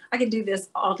afternoon. I could do this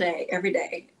all day, every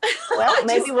day. Well,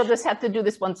 maybe we'll just have to do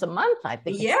this once a month. I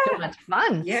think it's too much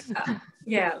fun.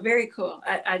 Yeah, very cool.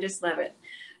 I just love it.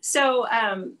 So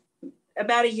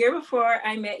about a year before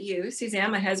I met you,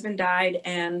 Suzanne, my husband died,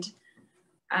 and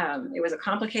it was a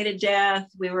complicated death.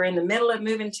 We were in the middle of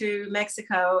moving to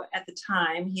Mexico at the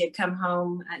time. He had come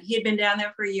home. He had been down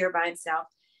there for a year by himself.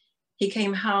 He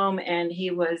came home and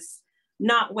he was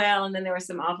not well. And then there were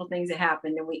some awful things that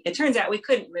happened, and it turns out we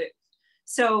couldn't move.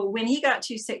 So when he got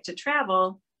too sick to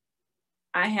travel,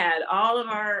 I had all of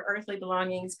our earthly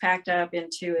belongings packed up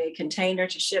into a container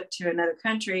to ship to another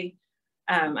country.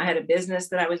 I had a business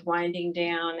that I was winding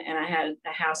down, and I had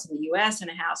a house in the US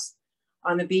and a house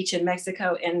on the beach in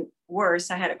Mexico. And worse,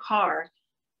 I had a car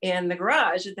in the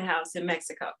garage at the house in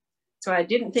Mexico. So I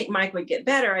didn't think Mike would get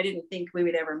better. I didn't think we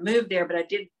would ever move there, but I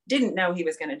didn't know he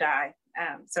was going to die.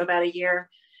 So about a year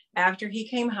after he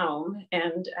came home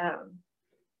and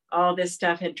all this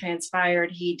stuff had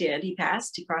transpired, he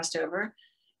passed, he crossed over.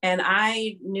 And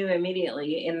I knew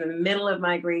immediately in the middle of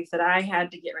my grief that I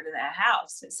had to get rid of that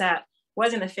house.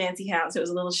 Wasn't a fancy house. It was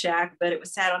a little shack, but it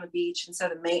was sat on the beach. And so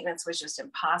the maintenance was just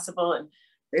impossible. And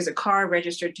there's a car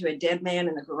registered to a dead man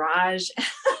in the garage.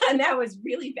 And that was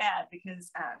really bad because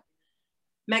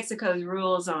Mexico's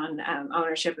rules on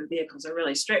ownership of vehicles are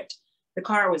really strict. The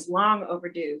car was long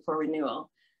overdue for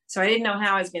renewal. So I didn't know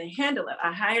how I was going to handle it.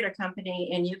 I hired a company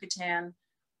in Yucatan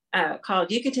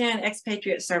called Yucatan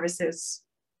Expatriate Services.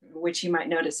 which you might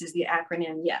notice is the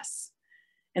acronym YES.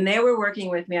 And they were working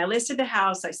with me. I listed the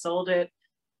house, I sold it,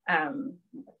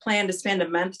 planned to spend a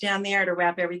month down there to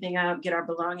wrap everything up, get our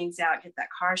belongings out, get that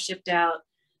car shipped out,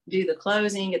 do the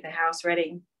closing, get the house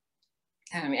ready.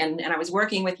 And I was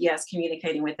working with YES,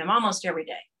 communicating with them almost every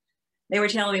day. They were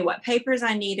telling me what papers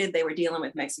I needed. They were dealing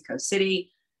with Mexico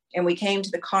City. And we came to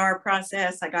the car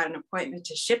process. I got an appointment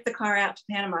to ship the car out to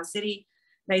Panama City.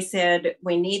 They said,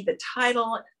 we need the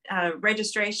title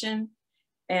registration.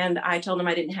 And I told them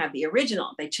I didn't have the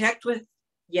original. They checked with,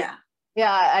 yeah.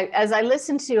 Yeah, as I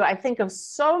listen to you, I think of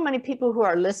so many people who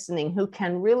are listening who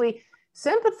can really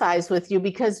sympathize with you,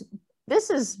 because this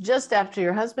is just after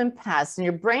your husband passed and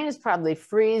your brain is probably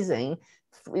freezing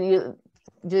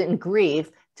in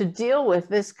grief. To deal with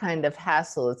this kind of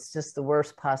hassle, it's just the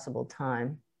worst possible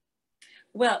time.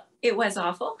 Well, it was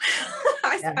awful.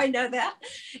 I know that.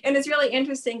 And it's really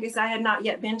interesting because I had not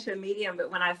yet been to a medium,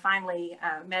 but when I finally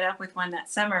met up with one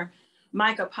that summer,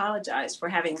 Mike apologized for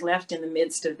having left in the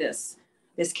midst of this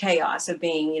chaos of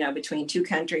being, between two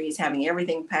countries, having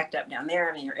everything packed up down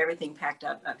there and everything packed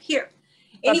up here.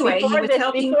 Anyway,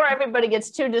 before everybody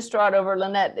gets too distraught over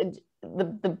Lynette,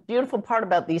 the beautiful part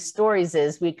about these stories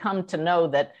is we come to know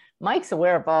that Mike's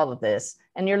aware of all of this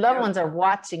and your loved ones are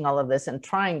watching all of this and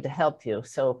trying to help you.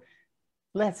 So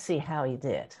let's see how he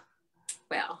did.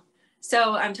 Well,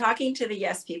 so I'm talking to the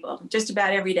YES people just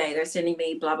about every day. They're sending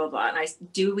me blah, blah, blah. And I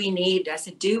said, do we need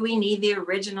the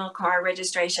original car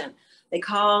registration? They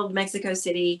called Mexico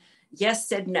City. YES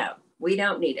said, no, we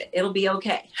don't need it. It'll be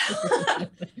okay.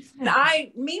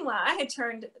 Meanwhile, I had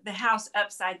turned the house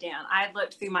upside down. I had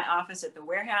looked through my office at the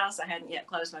warehouse. I hadn't yet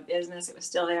closed my business. It was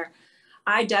still there.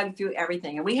 I dug through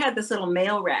everything. And we had this little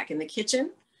mail rack in the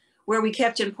kitchen where we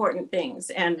kept important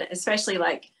things. And especially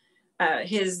like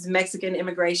his Mexican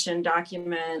immigration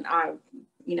document,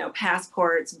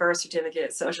 passports, birth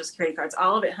certificates, social security cards,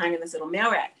 all of it hung in this little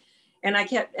mail rack. And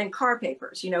and car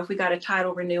papers, if we got a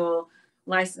title renewal,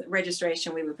 license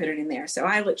registration, we would put it in there. So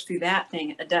I looked through that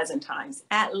thing a dozen times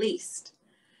at least.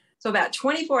 So about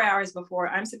 24 hours before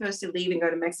I'm supposed to leave and go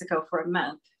to Mexico for a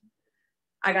month,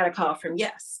 I got a call from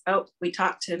YES. Oh, we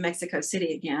talked to Mexico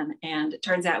City again, and it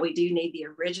turns out we do need the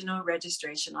original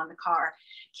registration on the car.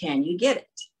 Can you get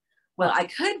it? Well, I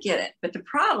could get it, but the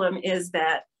problem is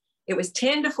that it was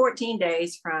 10 to 14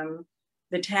 days from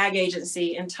the tag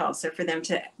agency in Tulsa for them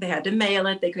they had to mail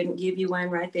it. They couldn't give you one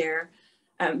right there.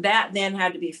 That then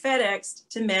had to be FedExed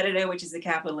to Merida, which is the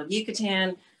capital of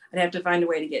Yucatan. I'd have to find a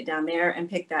way to get down there and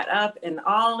pick that up, and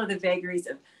all of the vagaries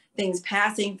of things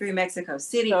passing through Mexico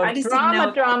City. So I just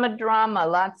drama,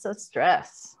 lots of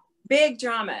stress. Big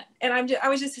drama. And I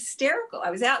was just hysterical.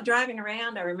 I was out driving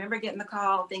around. I remember getting the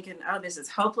call thinking, oh, this is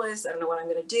hopeless. I don't know what I'm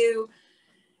going to do.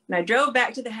 And I drove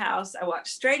back to the house. I walked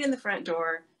straight in the front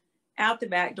door, out the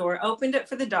back door, opened it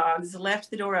for the dogs, left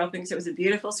the door open because it was a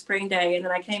beautiful spring day. And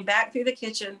then I came back through the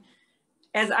kitchen,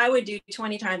 as I would do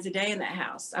 20 times a day in that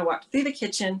house. I walked through the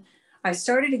kitchen. I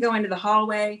started to go into the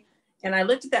hallway, and I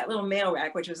looked at that little mail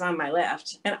rack, which was on my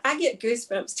left. And I get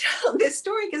goosebumps telling this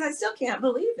story because I still can't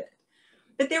believe it.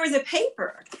 But there was a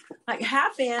paper, like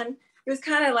half in. It was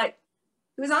kind of like,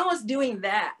 it was almost doing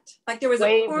that. Like there was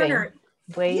a corner.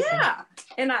 Waving. Yeah.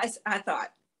 And I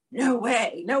thought, no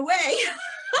way, no way.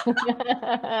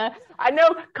 I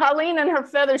know Colleen and her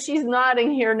feather, she's nodding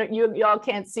here. Y'all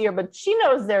can't see her, but she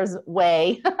knows there's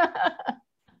way.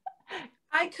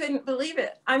 I couldn't believe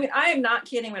it. I mean, I am not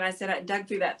kidding when I said I dug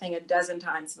through that thing a dozen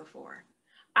times before.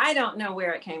 I don't know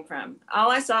where it came from. All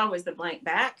I saw was the blank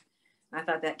back. I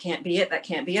thought, that can't be it. That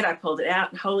can't be it. I pulled it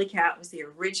out, and holy cow, it was the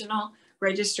original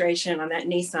registration on that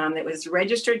Nissan that was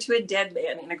registered to a dead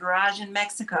man in a garage in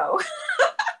Mexico.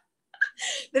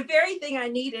 The very thing I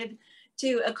needed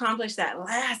to accomplish that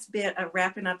last bit of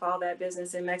wrapping up all that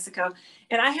business in Mexico.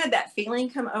 And I had that feeling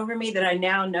come over me that I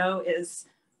now know is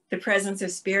the presence of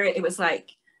spirit. It was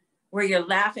like where you're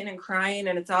laughing and crying,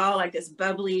 and it's all like this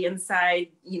bubbly inside,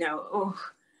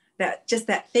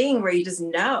 that thing where you just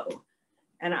know.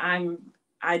 And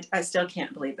I still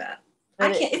can't believe that.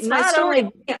 I can't, it's my story.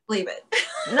 I can't believe it.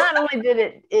 Not only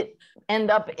did it end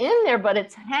up in there, but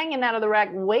it's hanging out of the rack,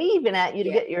 waving at you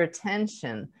to get your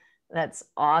attention. That's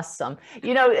awesome.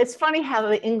 It's funny how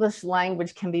the English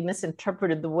language can be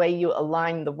misinterpreted the way you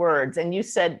align the words. And you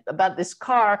said about this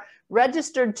car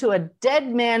registered to a dead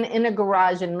man in a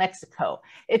garage in Mexico.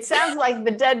 It sounds like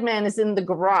the dead man is in the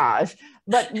garage,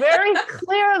 but very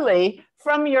clearly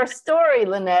from your story,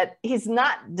 Lynette, he's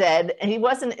not dead, and he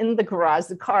wasn't in the garage,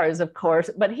 the cars, of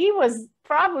course, but he was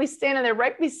probably standing there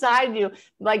right beside you,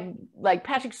 like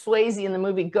Patrick Swayze in the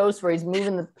movie Ghost, where he's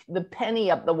moving the penny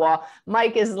up the wall.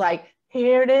 Mike is like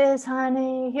Here it is,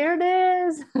 honey. Here it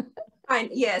is.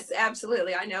 Yes,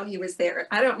 absolutely. I know he was there.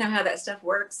 I don't know how that stuff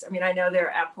works. I mean, I know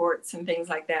there are apports and things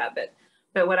like that,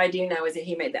 but what I do know is that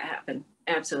he made that happen.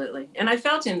 Absolutely. And I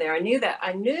felt him there. I knew that.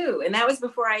 I knew. And that was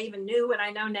before I even knew what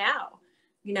I know now,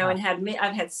 you know, and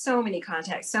I've had so many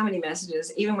contacts, so many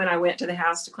messages. Even when I went to the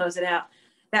house to close it out,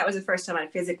 that was the first time I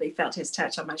physically felt his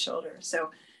touch on my shoulder.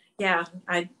 So yeah,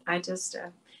 I just,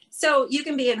 so you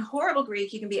can be in horrible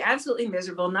grief. You can be absolutely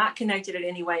miserable, not connected in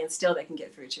any way, and still they can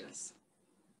get through to us.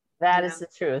 That is the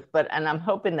truth. And I'm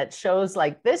hoping that shows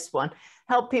like this one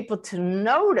help people to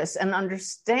notice and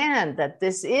understand that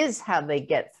this is how they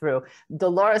get through.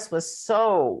 Dolores was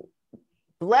so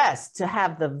blessed to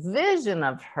have the vision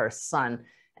of her son,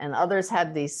 and others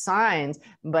had these signs,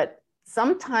 but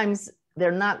sometimes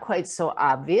they're not quite so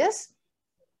obvious.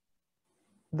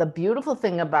 The beautiful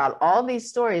thing about all these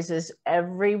stories is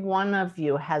every one of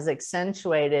you has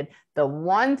accentuated the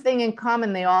one thing in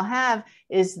common they all have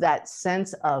is that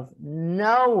sense of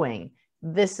knowing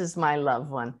this is my loved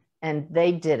one and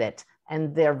they did it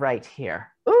and they're right here.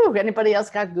 Ooh, anybody else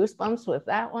got goosebumps with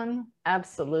that one?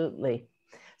 Absolutely.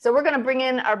 So we're going to bring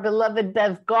in our beloved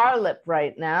Bev Garlip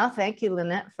right now. Thank you,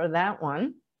 Lynette, for that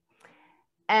one.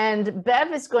 And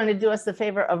Bev is going to do us the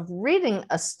favor of reading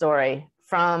a story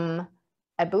from,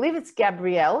 I believe it's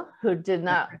Gabrielle, who did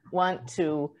not want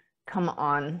to come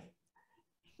on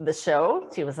the show.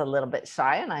 She was a little bit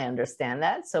shy, and I understand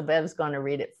that. So Bev's going to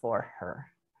read it for her.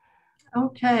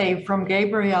 Okay, from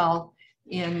Gabrielle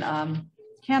in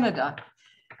Canada.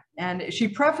 And she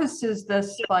prefaces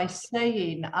this by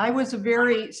saying, I was a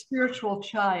very spiritual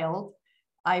child.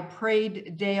 I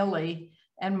prayed daily,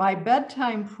 and my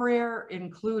bedtime prayer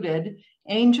included,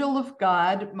 Angel of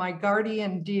God, my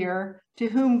guardian dear, to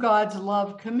whom God's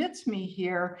love commits me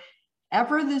here,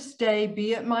 ever this day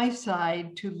be at my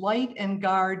side, to light and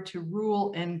guard, to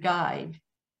rule and guide.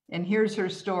 And here's her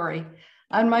story.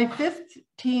 On my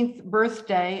 15th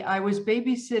birthday, I was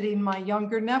babysitting my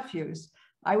younger nephews.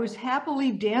 I was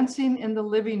happily dancing in the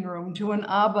living room to an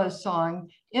ABBA song,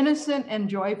 innocent and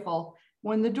joyful,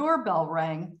 when the doorbell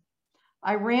rang.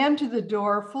 I ran to the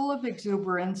door full of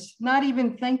exuberance, not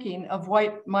even thinking of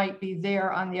what might be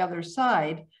there on the other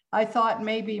side. I thought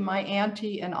maybe my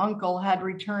auntie and uncle had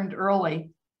returned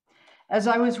early. As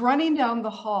I was running down the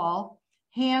hall,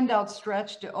 hand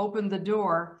outstretched to open the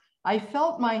door, I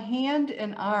felt my hand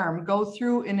and arm go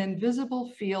through an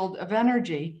invisible field of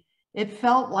energy. It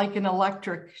felt like an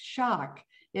electric shock.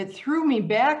 It threw me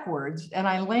backwards and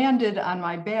I landed on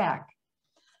my back.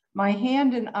 My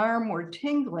hand and arm were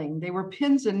tingling. They were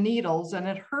pins and needles and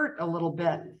it hurt a little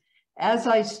bit. As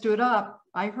I stood up,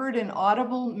 I heard an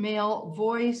audible male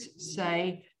voice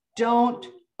say, "Don't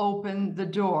open the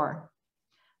door."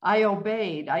 I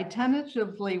obeyed. I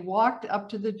tentatively walked up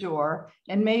to the door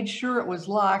and made sure it was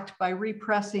locked by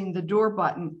repressing the door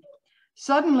button.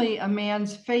 Suddenly, a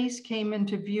man's face came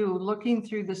into view looking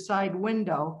through the side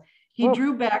window. He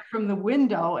drew back from the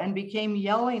window and began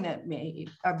yelling at me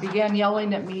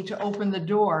to open the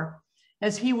door,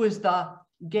 as he was the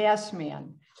gas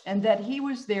man and that he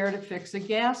was there to fix a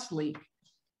gas leak.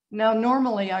 Now,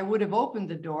 normally I would have opened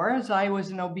the door as I was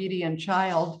an obedient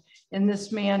child, and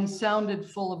this man sounded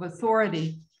full of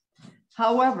authority.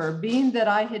 However, being that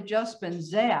I had just been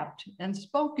zapped and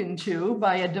spoken to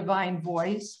by a divine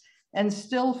voice and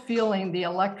still feeling the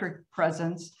electric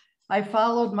presence, I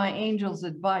followed my angel's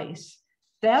advice.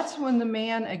 That's when the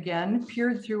man again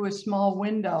peered through a small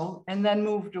window and then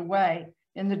moved away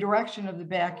in the direction of the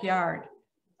backyard.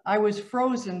 I was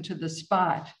frozen to the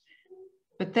spot.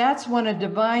 But that's when a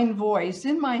divine voice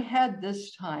in my head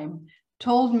this time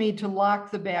told me to lock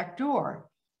the back door.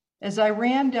 As I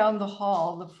ran down the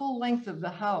hall, the full length of the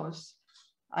house,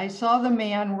 I saw the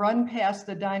man run past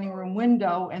the dining room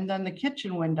window and then the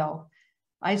kitchen window.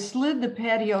 I slid the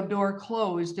patio door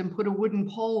closed and put a wooden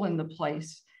pole in the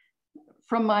place.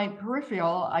 From my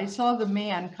peripheral, I saw the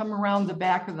man come around the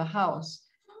back of the house.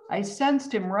 I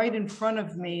sensed him right in front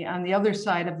of me on the other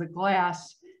side of the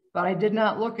glass, but I did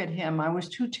not look at him. I was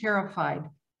too terrified.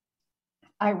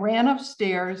 I ran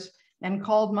upstairs and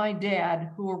called my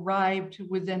dad, who arrived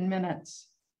within minutes.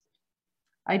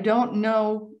 I don't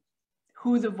know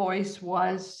who the voice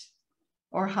was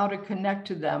or how to connect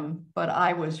to them, but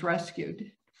I was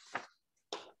rescued.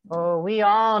 Oh, we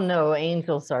all know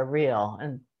angels are real.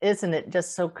 And isn't it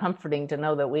just so comforting to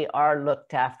know that we are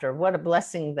looked after? What a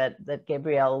blessing that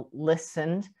Gabrielle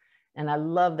listened. And I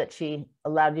love that she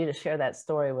allowed you to share that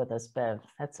story with us, Bev.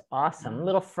 That's awesome. A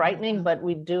little frightening, but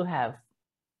we do have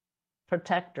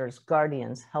protectors,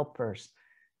 guardians, helpers.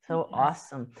 So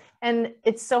awesome. And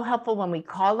it's so helpful when we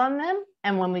call on them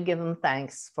and when we give them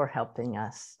thanks for helping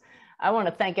us. I want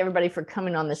to thank everybody for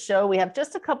coming on the show. We have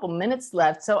just a couple minutes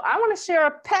left. So I want to share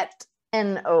a pet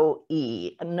NOE,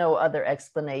 no other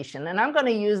explanation. And I'm going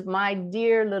to use my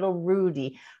dear little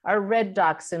Rudy, our red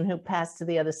dachshund who passed to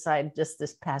the other side just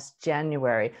this past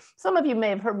January. Some of you may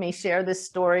have heard me share this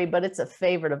story, but it's a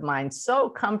favorite of mine. So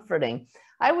comforting.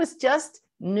 I was just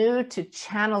new to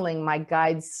channeling my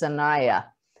guide, Sanaya,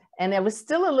 and I was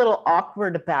still a little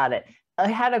awkward about it. I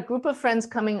had a group of friends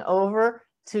coming over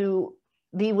to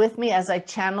be with me as I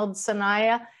channeled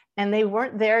Sanaya, and they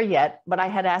weren't there yet, but I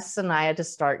had asked Sanaya to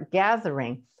start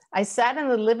gathering. I sat in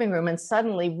the living room and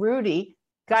suddenly Rudy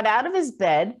got out of his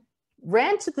bed,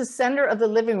 ran to the center of the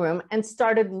living room and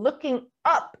started looking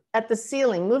up at the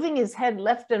ceiling, moving his head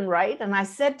left and right. And I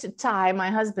said to Ty,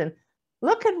 my husband,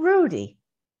 "Look at Rudy."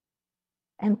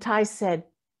 And Ty said,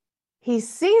 "He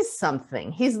sees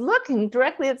something. He's looking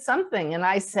directly at something." And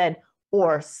I said,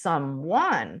 "Or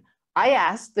someone." I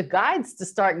asked the guides to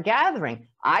start gathering.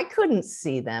 I couldn't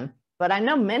see them, but I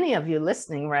know many of you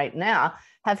listening right now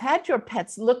have had your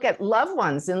pets look at loved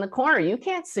ones in the corner. You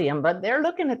can't see them, but they're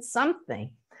looking at something.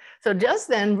 So just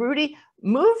then, Rudy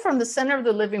moved from the center of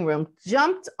the living room,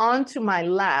 jumped onto my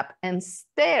lap, and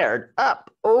stared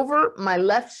up over my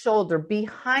left shoulder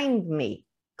behind me,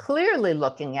 clearly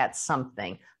looking at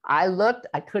something. I looked,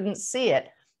 I couldn't see it,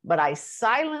 but I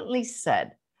silently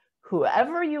said,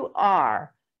 "Whoever you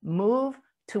are, move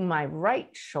to my right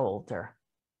shoulder."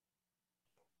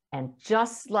 And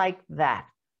just like that,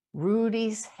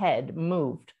 Rudy's head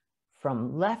moved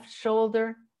from left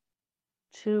shoulder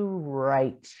to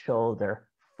right shoulder,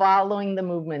 following the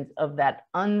movement of that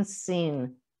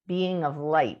unseen being of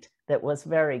light that was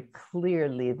very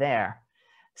clearly there.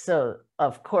 So,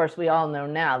 of course, we all know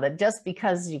now that just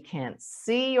because you can't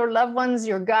see your loved ones,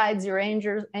 your guides, your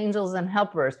angels and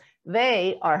helpers,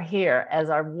 they are here, as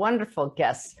our wonderful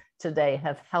guests today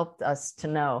have helped us to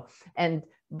know. And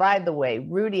by the way,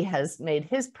 Rudy has made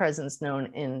his presence known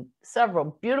in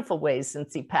several beautiful ways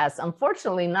since he passed.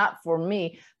 Unfortunately, not for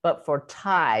me, but for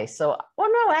Ty. So,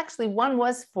 well, no, actually, one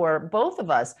was for both of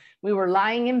us. We were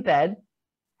lying in bed,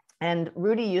 and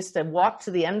Rudy used to walk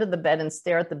to the end of the bed and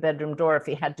stare at the bedroom door if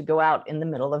he had to go out in the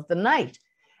middle of the night.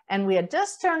 And we had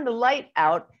just turned the light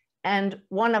out, and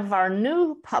one of our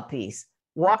new puppies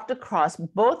walked across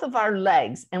both of our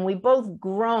legs, and we both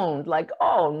groaned like,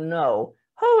 "Oh no,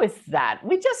 who is that?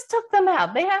 We just took them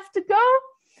out. They have to go."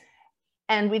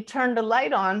 And we turned the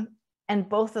light on, and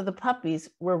both of the puppies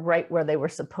were right where they were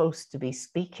supposed to be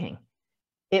speaking.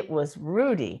 It was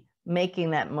Rudy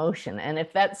making that motion. And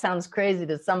if that sounds crazy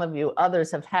to some of you,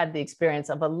 others have had the experience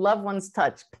of a loved one's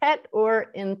touch, pet or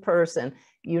in person.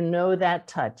 You know that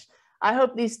touch. I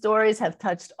hope these stories have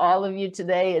touched all of you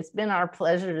today. It's been our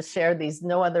pleasure to share these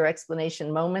no other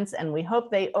explanation moments, and we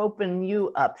hope they open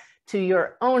you up to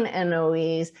your own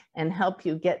NOEs and help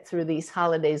you get through these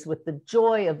holidays with the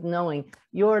joy of knowing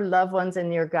your loved ones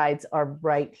and your guides are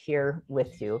right here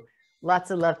with you. Lots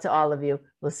of love to all of you.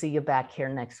 We'll see you back here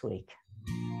next week.